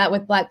heard about that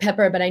with black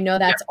pepper, but I know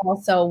that's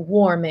also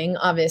warming,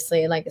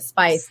 obviously, like a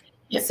spice.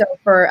 Yeah. So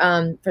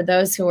for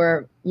those who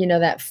are,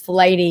 that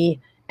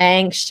flighty,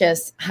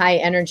 anxious, high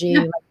energy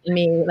like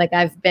me, like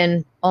I've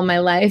been all my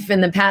life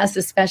in the past,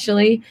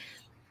 especially,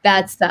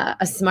 that's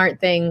a smart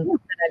thing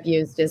that I've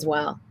used as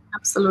well.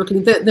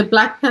 Absolutely. The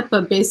black pepper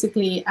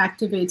basically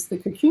activates the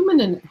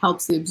curcumin and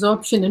helps the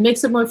absorption and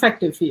makes it more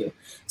effective for you.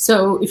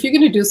 So if you're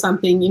going to do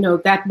something,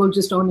 that will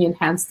just only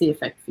enhance the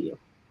effect for you.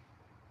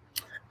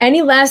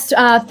 Any last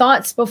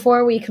thoughts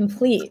before we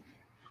complete?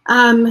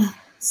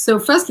 So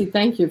firstly,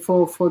 thank you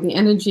for the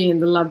energy and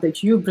the love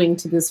that you bring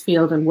to this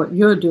field and what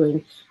you're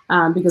doing,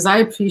 because I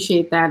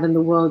appreciate that in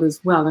the world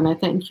as well. And I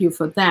thank you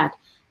for that.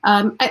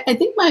 I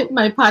think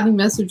my parting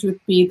message would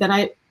be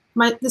that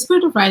the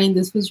spirit of writing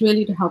this was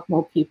really to help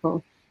more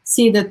people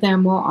see that there are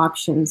more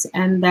options,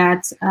 and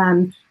that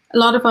a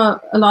lot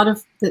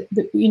of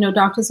the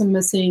doctors are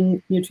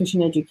missing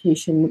nutrition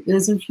education.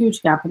 There's a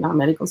huge gap in our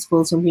medical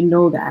schools, and we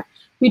know that.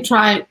 We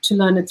try to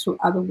learn it through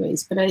other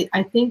ways, but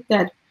I think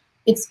that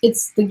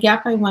it's the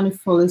gap I want to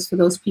fill is for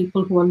those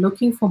people who are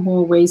looking for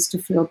more ways to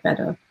feel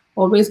better.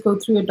 Always go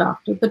through a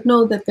doctor, but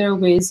know that there are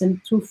ways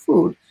through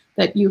food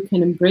that you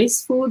can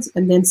embrace foods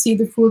and then see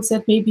the foods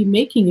that may be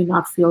making you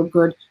not feel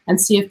good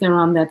and see if they're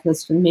on that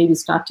list and maybe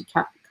start to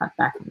cut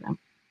back on them.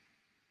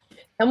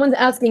 Someone's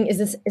asking, is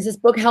this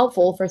book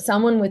helpful for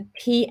someone with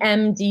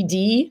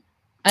PMDD?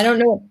 I don't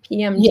know what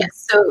PMD.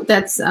 Yes, so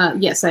that's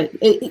yes.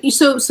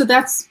 So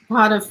that's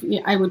part of.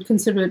 I would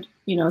consider it,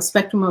 a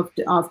spectrum of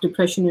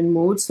depression and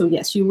mood. So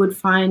yes, you would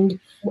find.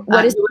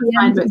 What is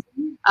PMD?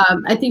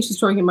 I think she's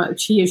talking about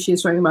she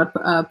is talking about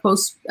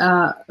post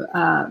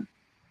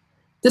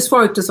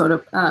dysphoric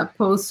disorder.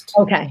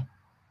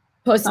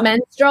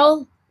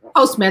 Postmenstrual.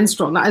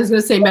 Postmenstrual. I was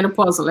going to say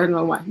menopausal. I don't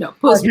know why. No,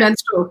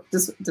 postmenstrual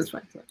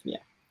dysphoric. Yeah.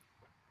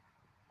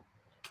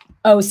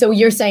 Oh, so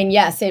you're saying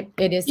yes, it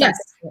is. Yes,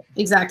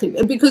 exactly.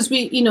 Because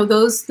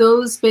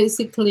those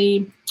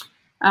basically,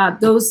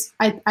 those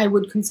I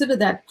would consider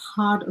that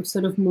part of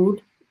sort of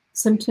mood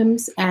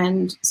symptoms,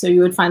 and so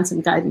you would find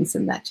some guidance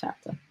in that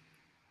chapter.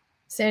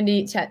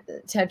 Sandy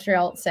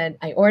Tetriel said,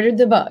 I ordered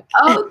the book.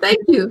 Oh, thank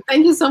you.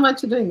 Thank you so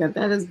much for doing that.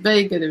 That is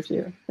very good of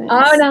you. Thanks.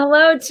 Oh, and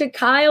hello to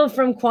Kyle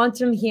from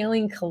Quantum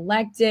Healing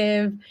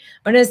Collective.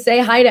 I want to say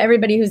hi to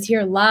everybody who's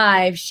here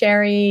live,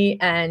 Sherry,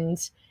 and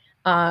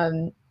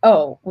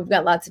we've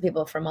got lots of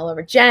people from all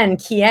over. Jen,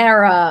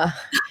 Kiara,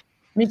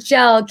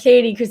 Michelle,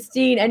 Katie,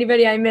 Christine,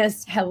 anybody I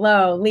missed,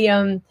 hello,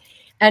 Liam.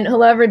 And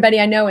hello,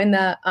 everybody. I know in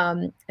the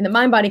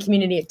Mind Body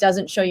community, it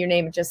doesn't show your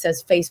name. It just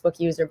says Facebook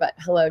user, but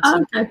hello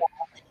to you.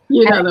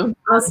 You know them.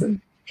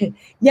 Awesome.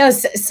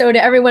 Yes. So to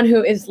everyone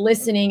who is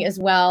listening as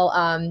well,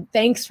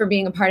 thanks for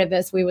being a part of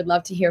this. We would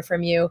love to hear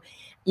from you.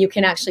 You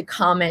can actually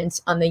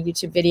comment on the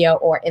YouTube video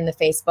or in the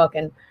Facebook,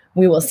 and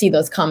we will see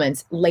those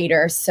comments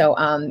later. So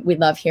we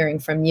love hearing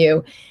from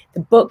you. The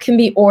book can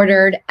be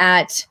ordered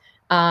at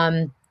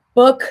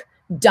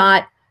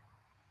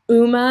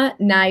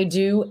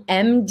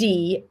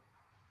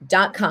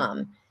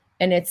book.umanaidoomd.com.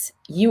 And it's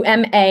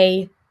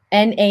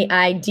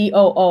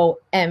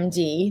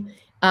UMANAIDOOMD.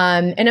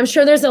 And I'm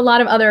sure there's a lot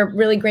of other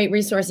really great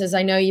resources.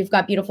 I know you've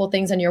got beautiful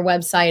things on your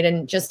website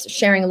and just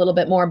sharing a little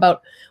bit more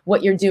about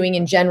what you're doing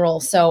in general.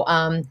 So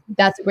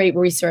that's a great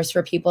resource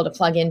for people to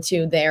plug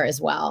into there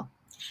as well.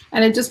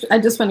 And I just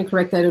want to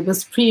correct that. It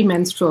was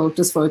premenstrual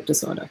dysphoric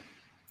disorder.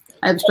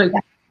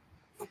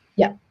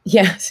 Yeah.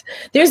 Yes.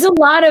 There's a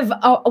lot of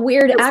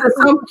weird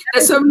acronyms.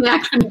 There's so many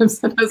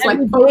acronyms. That I was like,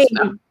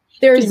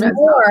 there's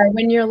more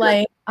when you're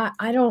like,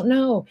 I don't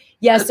know.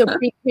 Yeah. So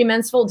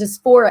premenstrual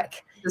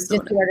dysphoric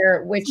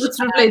disorder, which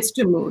relates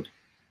to mood.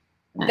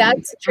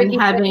 That's tricky.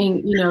 And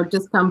having,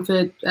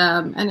 discomfort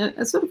and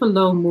a sort of a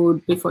low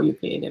mood before you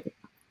period.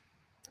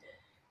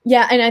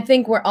 Yeah, and I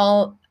think we're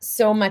all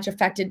so much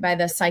affected by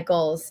the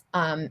cycles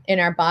in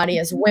our body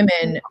as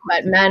women,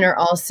 but men are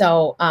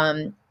also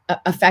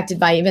affected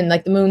by even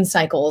like the moon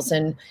cycles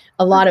and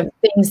a lot of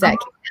things that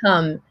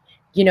can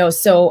come,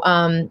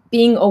 so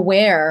being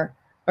aware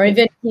or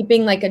even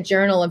keeping like a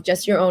journal of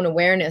just your own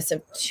awareness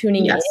of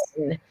tuning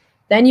in,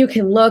 then you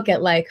can look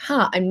at like,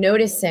 I'm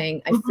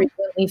noticing I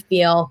frequently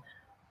feel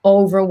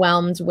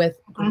overwhelmed with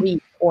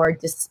grief or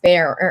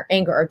despair or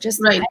anger or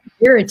just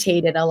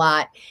irritated a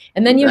lot.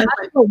 And then you have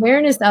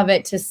awareness of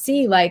it to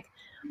see like,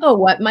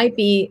 what might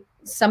be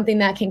something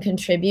that can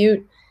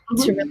contribute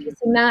to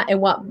releasing that,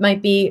 and what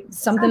might be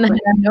something that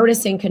I'm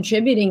noticing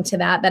contributing to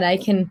that I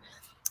can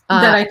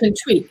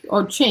tweak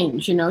or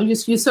change.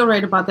 You're so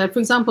right about that. For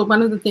example,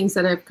 one of the things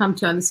that I've come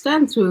to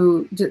understand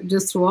through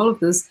all of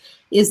this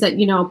is that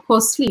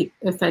poor sleep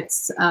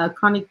affects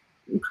chronic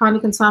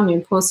insomnia,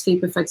 and poor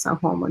sleep affects our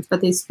hormones, but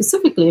they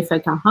specifically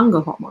affect our hunger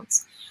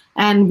hormones.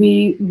 And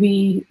we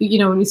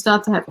when we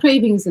start to have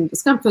cravings and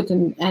discomfort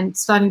and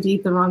starting to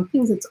eat the wrong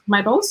things, it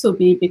might also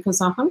be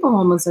because our hunger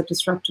hormones are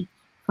disrupted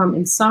from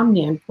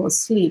insomnia and poor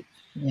sleep.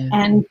 Yeah.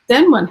 And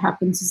then what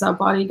happens is our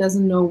body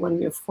doesn't know when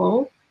we're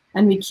full,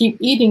 and we keep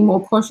eating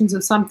more portions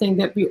of something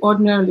that we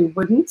ordinarily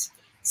wouldn't.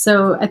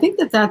 So I think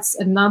that that's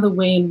another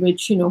way in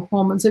which,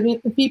 hormones,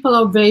 people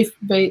are very,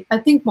 very, I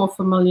think, more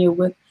familiar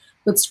with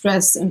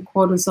stress and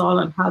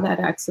cortisol and how that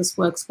axis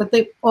works, but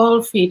they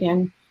all feed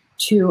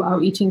into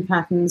our eating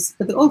patterns,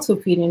 but they also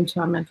feed into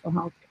our mental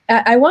health.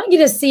 I want you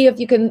to see if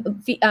you can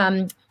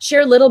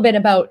share a little bit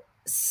about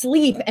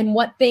sleep and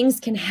what things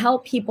can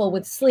help people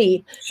with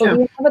sleep. Sure. But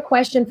we have a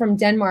question from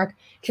Denmark.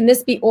 Can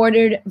this be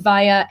ordered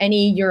via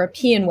any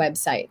European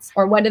websites,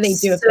 or what do they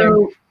do?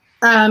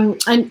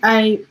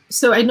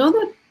 So I know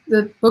that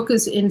the book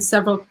is in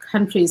several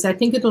countries. I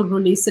think it'll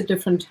release at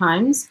different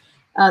times.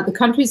 The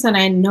countries that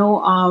I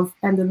know of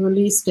and the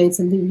release dates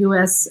in the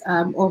US,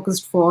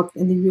 August 4th,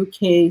 in the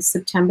UK,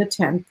 September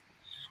 10th.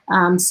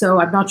 So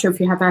I'm not sure if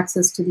you have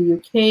access to the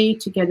UK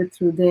to get it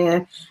through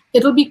there.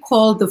 It'll be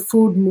called The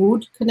Food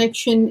Mood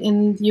Connection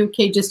in the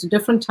UK, just a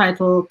different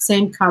title,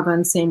 same cover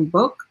and same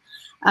book.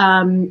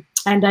 And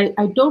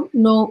I don't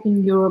know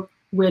in Europe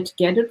where to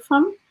get it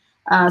from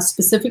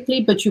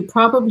specifically, but you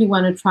probably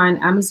want to try an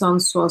Amazon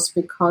source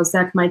because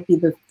that might be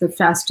the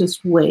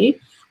fastest way.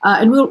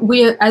 And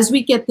as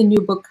we get the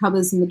new book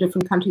covers in the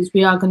different countries,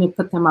 we are going to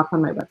put them up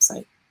on my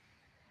website.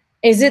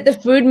 Is it the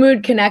food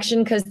mood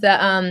connection? Because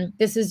the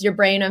this is your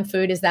brain on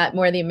food. Is that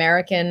more the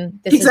American?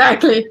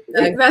 Exactly.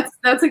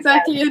 That's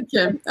exactly it,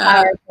 Kim.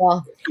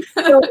 Powerful.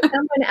 So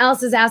someone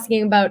else is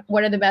asking about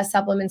what are the best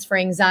supplements for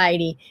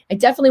anxiety. I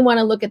definitely want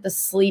to look at the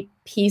sleep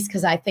piece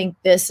because I think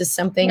this is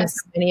something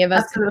many of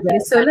us. Absolutely.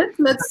 So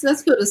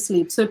let's go to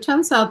sleep. So it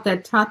turns out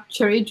that tart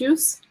cherry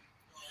juice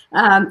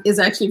is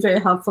actually very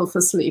helpful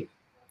for sleep.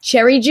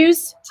 Cherry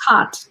juice?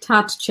 Tart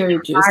cherry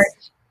juice. Tart.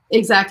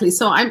 Exactly.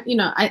 So I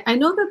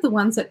know that the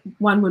ones that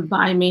one would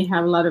buy may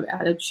have a lot of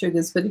added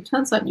sugars, but it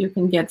turns out you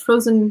can get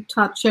frozen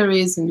tart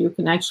cherries and you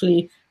can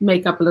actually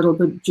make up a little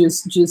bit of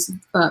juice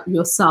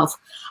yourself.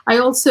 I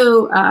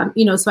also,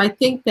 so I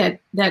think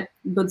that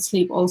good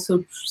sleep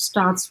also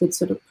starts with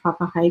sort of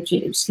proper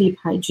hygiene, sleep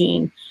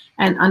hygiene,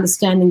 and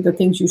understanding the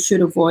things you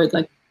should avoid,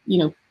 like,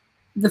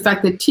 the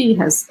fact that tea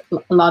has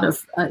a lot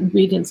of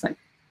ingredients like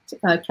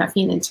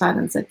caffeine and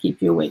tannins that keep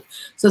you awake.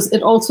 So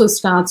it also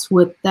starts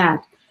with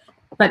that.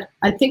 But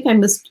I think I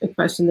missed a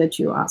question that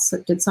you asked.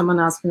 Did someone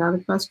ask another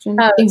question?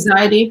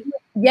 Anxiety?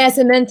 Yes,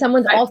 and then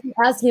someone's also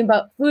asking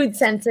about food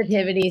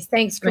sensitivities.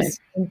 Thanks,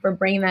 Christine, for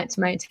bringing that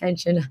to my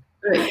attention.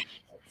 Right.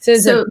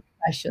 So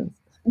questions.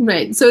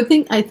 Right. So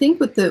I think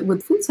with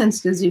food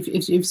sensitivities,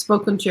 if you've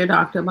spoken to your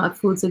doctor about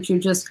foods that you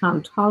just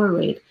can't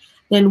tolerate,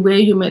 then where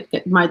you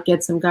might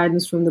get some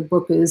guidance from the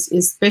book is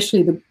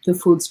especially the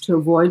foods to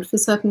avoid for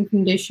certain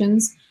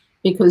conditions,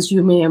 because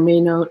you may or may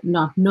not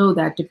know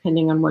that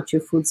depending on what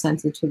your food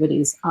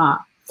sensitivities are.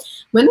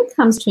 When it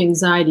comes to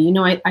anxiety,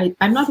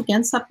 I'm not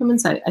against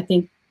supplements. I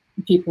think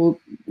people,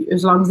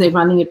 as long as they're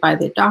running it by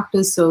their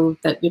doctors so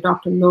that your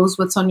doctor knows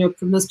what's on your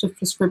list of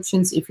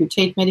prescriptions, if you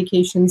take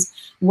medications,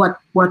 what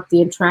the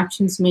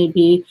interactions may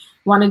be.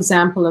 One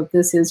example of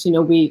this is,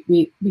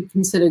 we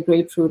consider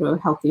grapefruit a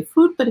healthy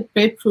fruit, but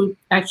grapefruit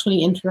actually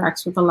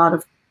interacts with a lot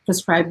of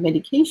prescribed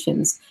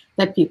medications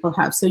that people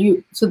have. So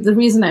the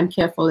reason I'm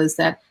careful is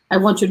that I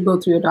want you to go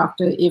through your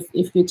doctor.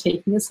 If you're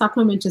taking a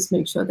supplement, just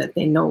make sure that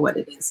they know what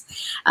it is.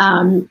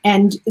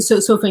 And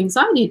so for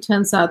anxiety, it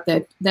turns out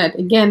that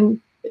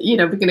again,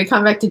 we're going to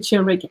come back to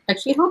turmeric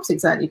actually helps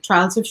anxiety.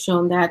 Trials have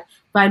shown that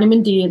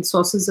vitamin D and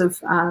sources of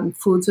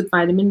foods with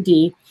vitamin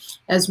D,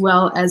 as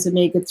well as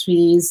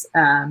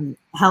omega-3s,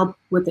 help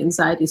with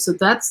anxiety. So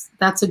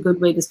that's a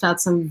good way to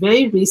start. Some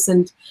very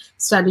recent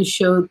studies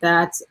showed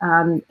that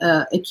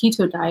a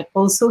keto diet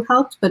also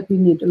helped, but we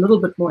need a little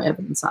bit more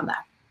evidence on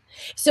that.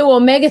 So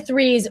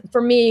omega-3s,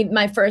 for me,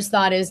 my first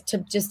thought is to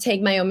just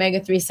take my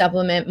omega-3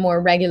 supplement more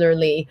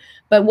regularly.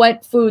 But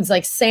what foods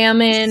like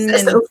salmon?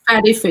 So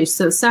fatty fish,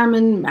 so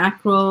salmon,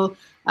 mackerel,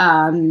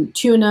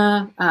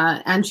 tuna,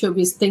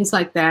 anchovies, things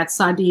like that.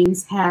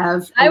 Sardines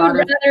have. I would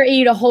rather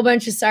eat a whole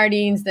bunch of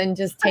sardines than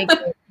just take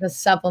the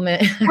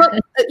supplement.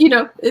 Well,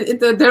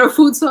 there are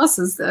food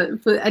sources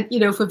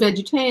for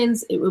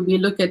vegetarians. It will be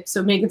look at,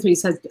 so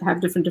omega-3s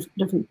have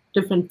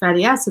different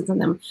fatty acids in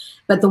them,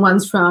 but the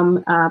ones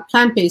from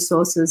plant-based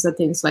sources are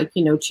things like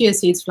chia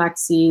seeds,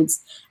 flax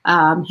seeds,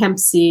 hemp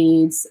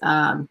seeds,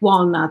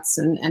 walnuts,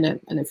 and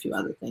a few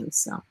other things.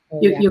 So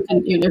you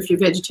can, if you're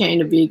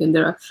vegetarian or vegan,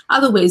 there are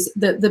other ways.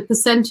 The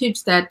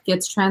percentage that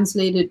gets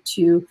translated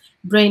to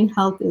brain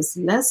health is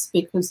less,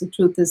 because the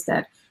truth is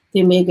that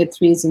the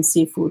omega-3s in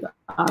seafood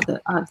are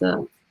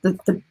the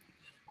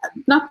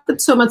not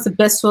so much the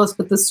best source,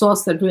 but the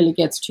source that really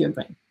gets to your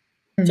brain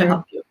to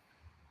help you.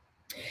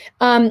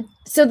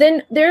 So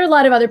then there are a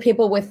lot of other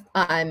people with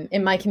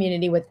in my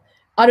community with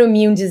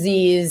autoimmune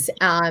disease,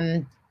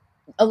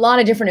 a lot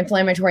of different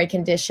inflammatory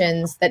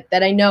conditions that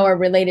I know are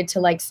related to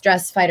like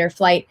stress, fight or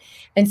flight.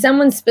 And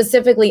someone's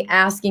specifically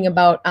asking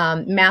about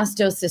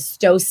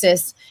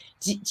mastocytosis.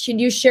 Should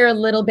you share a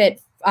little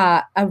bit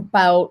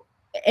about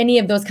any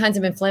of those kinds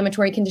of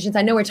inflammatory conditions?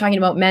 I know we're talking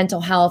about mental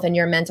health and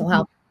you're a mental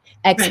health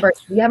expert.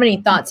 Right. Do you have any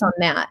thoughts on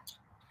that?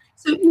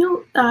 So,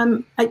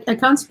 I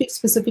can't speak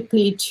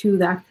specifically to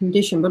that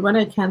condition, but what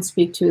I can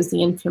speak to is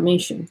the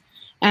inflammation.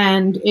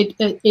 And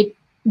it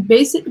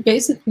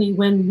basically,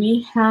 when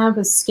we have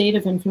a state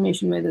of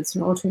inflammation, whether it's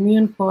an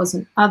autoimmune cause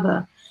and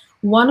other,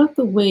 one of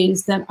the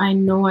ways that I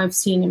know I've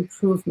seen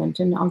improvement,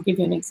 and I'll give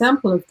you an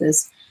example of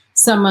this,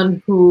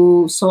 someone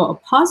who saw a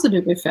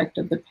positive effect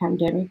of the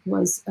pandemic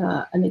was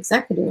an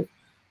executive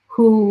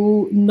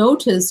who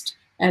noticed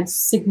a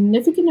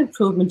significant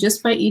improvement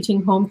just by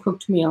eating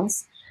home-cooked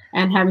meals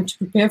and having to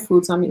prepare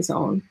foods on his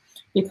own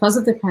because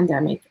of the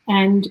pandemic,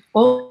 and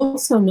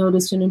also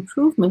noticed an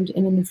improvement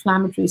in an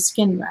inflammatory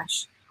skin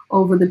rash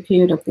over the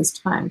period of this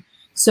time.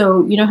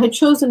 So, had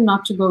chosen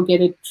not to go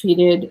get it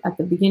treated at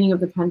the beginning of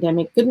the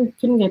pandemic,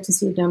 couldn't get to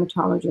see a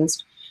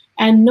dermatologist,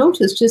 and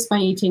noticed just by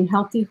eating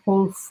healthy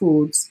whole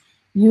foods,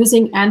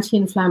 using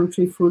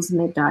anti-inflammatory foods in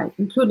their diet,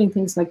 including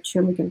things like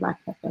turmeric and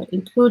black pepper,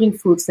 including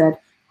foods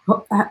that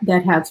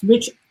have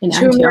rich in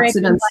antioxidants.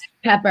 And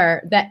black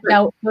pepper,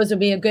 those would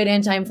be a good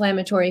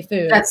anti-inflammatory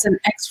food. That's an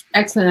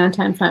excellent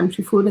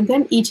anti-inflammatory food. And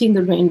then eating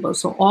the rainbow.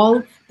 So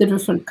all the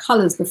different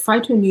colors, the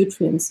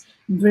phytonutrients,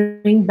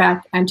 bring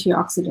back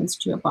antioxidants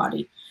to your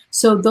body.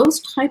 So those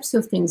types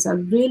of things are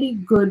really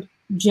good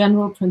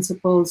general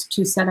principles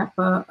to set up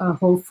a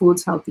whole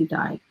foods healthy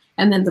diet.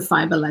 and then the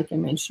fiber, like I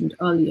mentioned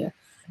earlier.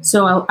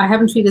 So I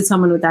haven't treated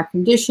someone with that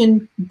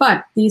condition,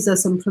 but these are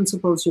some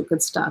principles you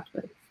could start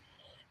with.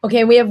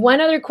 Okay, we have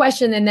one other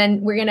question and then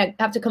we're going to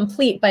have to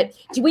complete, but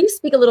do we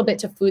speak a little bit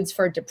to foods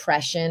for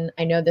depression?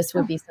 I know this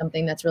would be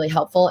something that's really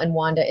helpful, and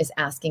Wanda is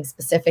asking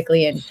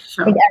specifically, and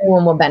I think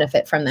everyone will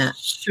benefit from that.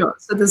 Sure.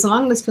 So there's a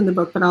long list in the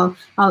book, but I'll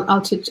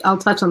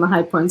touch on the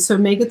high points. So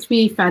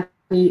omega-3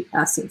 fatty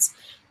acids,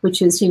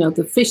 which is,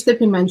 the fish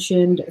that we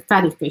mentioned,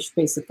 fatty fish,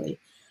 basically.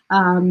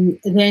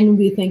 Then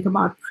we think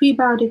about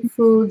prebiotic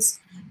foods,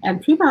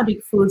 and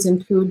prebiotic foods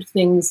include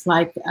things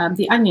like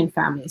the onion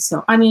family.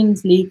 So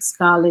onions, leeks,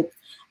 garlic,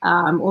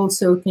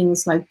 also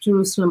things like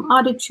Jerusalem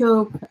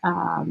artichoke,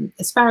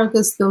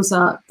 asparagus.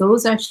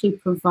 Those actually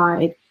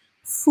provide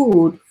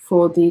food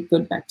for the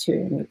good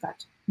bacteria in your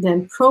gut.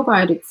 Then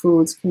probiotic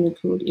foods can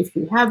include, if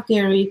you have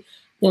dairy,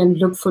 then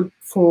look for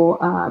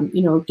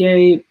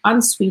dairy,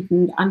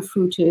 unsweetened,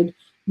 unfruited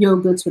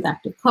yogurts with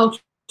active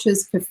cultures,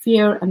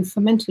 kefir, and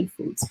fermented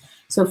foods.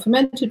 So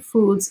fermented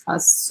foods are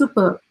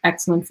super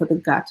excellent for the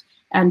gut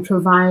and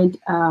provide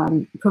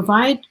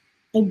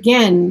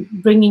again,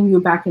 bringing you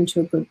back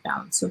into a good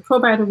balance. So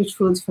probiotic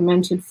foods,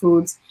 fermented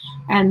foods,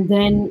 and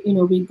then,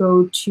 we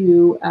go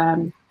to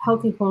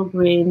healthy whole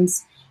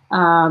grains,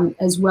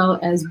 as well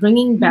as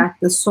bringing back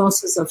the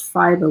sources of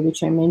fiber,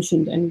 which I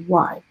mentioned, and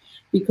why.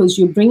 Because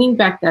you're bringing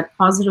back that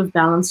positive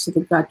balance to the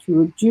gut,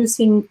 you're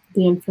reducing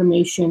the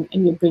inflammation,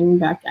 and you're bringing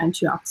back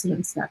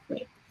antioxidants that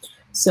way.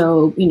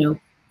 So,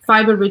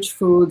 fiber-rich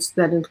foods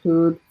that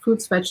include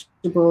fruits,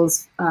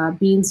 vegetables,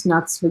 beans,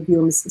 nuts,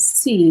 legumes,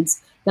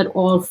 seeds, that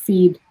all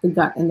feed the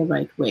gut in the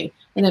right way.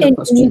 And then, of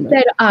course, you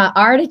said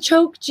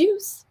artichoke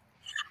juice?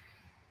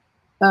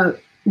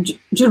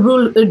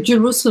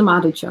 Jerusalem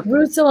artichoke.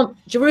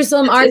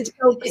 Jerusalem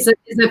artichoke is a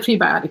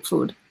prebiotic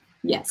food.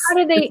 Yes.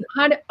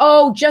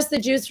 Just the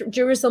juice,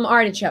 Jerusalem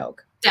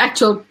artichoke.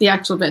 The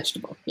actual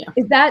vegetable, yeah.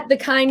 Is that the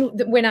kind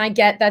that when I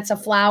get that's a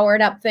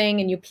floured up thing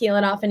and you peel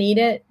it off and eat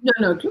it?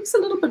 No, it looks a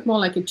little bit more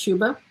like a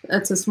tuber.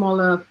 It's a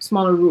smaller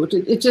root.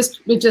 It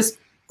just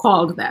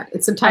called that.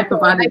 It's a type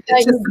of artichoke.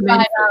 It's just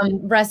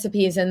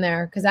recipes in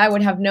there, because I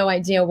would have no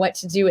idea what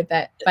to do with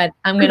that. But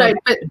I'm gonna.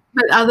 But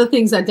other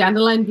things are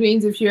dandelion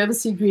greens. If you ever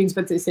see greens,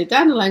 but they say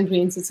dandelion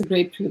greens, it's a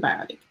great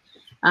prebiotic.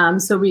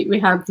 So we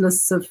have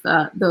lists of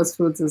those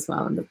foods as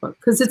well in the book,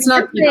 because it's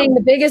not.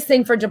 The biggest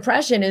thing for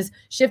depression is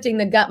shifting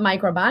the gut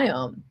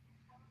microbiome.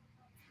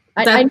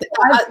 I hate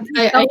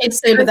to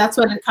say, but that's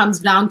what it comes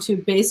down to,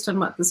 based on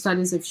what the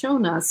studies have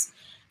shown us.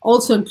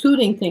 Also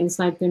including things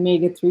like the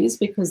omega-3s,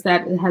 because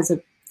that has a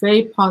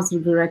very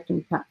positive direct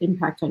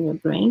impact on your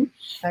brain,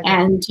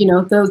 and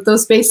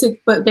those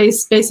basic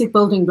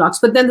building blocks.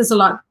 But then there's a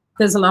lot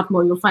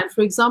more you'll find.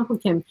 For example,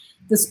 Kim,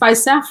 the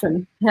spice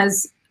saffron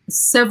has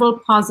several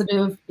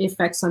positive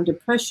effects on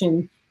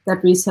depression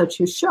that research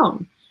has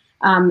shown.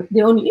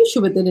 The only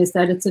issue with it is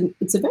that it's a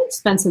very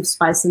expensive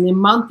spice, and the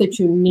amount that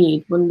you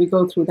need, when we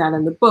go through that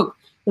in the book,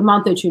 the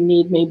amount that you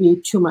need may be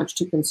too much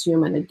to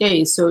consume in a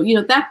day. So,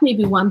 that may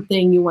be one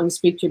thing you want to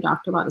speak to your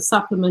doctor about, a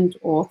supplement,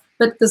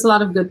 but there's a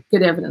lot of good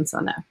evidence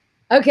on that.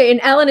 Okay, and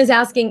Ellen is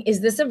asking,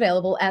 is this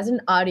available as an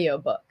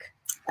audiobook?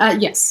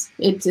 Yes,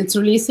 it's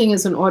releasing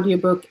as an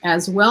audiobook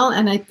as well.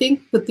 And I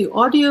think with the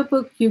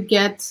audiobook you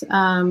get,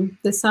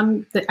 there's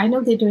I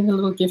know they're doing a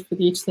little gift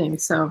with each thing.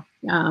 So,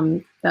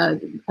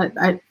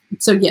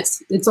 so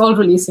yes, it's all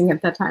releasing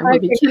at that time. It'll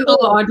be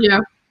Kindle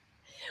audio.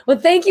 Well,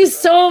 thank you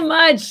so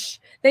much.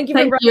 Thank you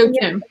for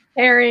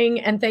sharing,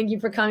 and thank you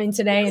for coming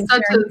today and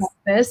sharing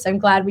this. I'm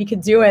glad we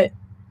could do it.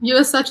 You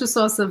are such a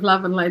source of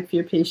love and light for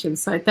your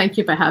patients. So I thank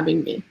you for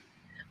having me.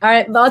 All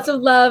right, lots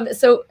of love.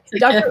 So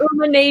Dr.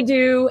 Uma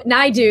Naidoo,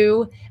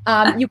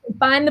 you can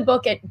find the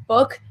book at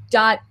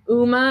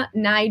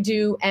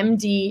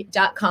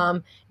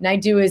book.umanaidoomd.com.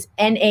 Naidoo is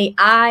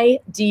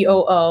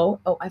Naidoo.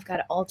 Oh, I've got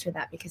to alter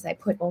that because I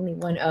put only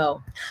one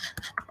O.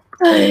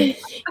 So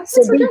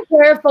be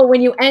careful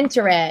when you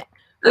enter it.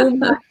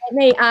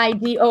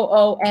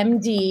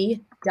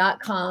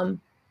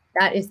 Naidoomd.com.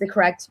 That is the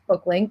correct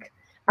book link.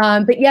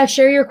 But yeah,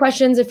 share your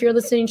questions. If you're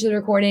listening to the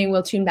recording,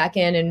 we'll tune back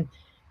in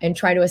and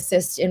try to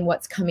assist in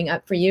what's coming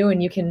up for you.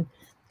 And you can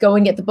go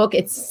and get the book.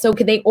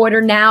 Could they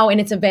order now, and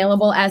it's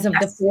available as of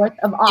the 4th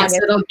of August?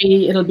 Yes,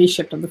 it'll be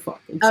shipped on the 4th.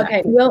 Exactly.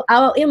 Okay,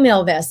 I'll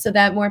email this so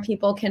that more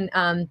people can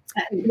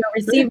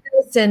receive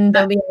this, and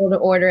they'll be able to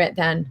order it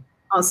then.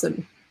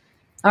 Awesome.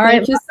 All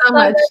right. Thank you so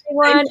much.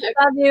 Everyone.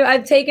 I love you.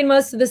 I've taken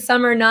most of the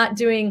summer not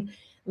doing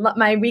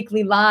my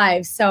weekly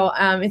live. So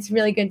it's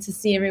really good to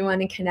see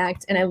everyone and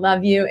connect. And I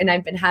love you. And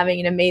I've been having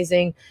an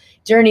amazing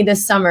journey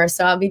this summer.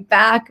 So I'll be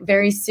back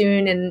very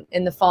soon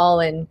in the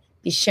fall and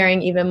be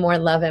sharing even more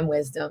love and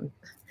wisdom.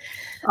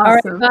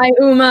 Awesome. All right. Bye,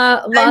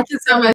 Uma. Thank you so much.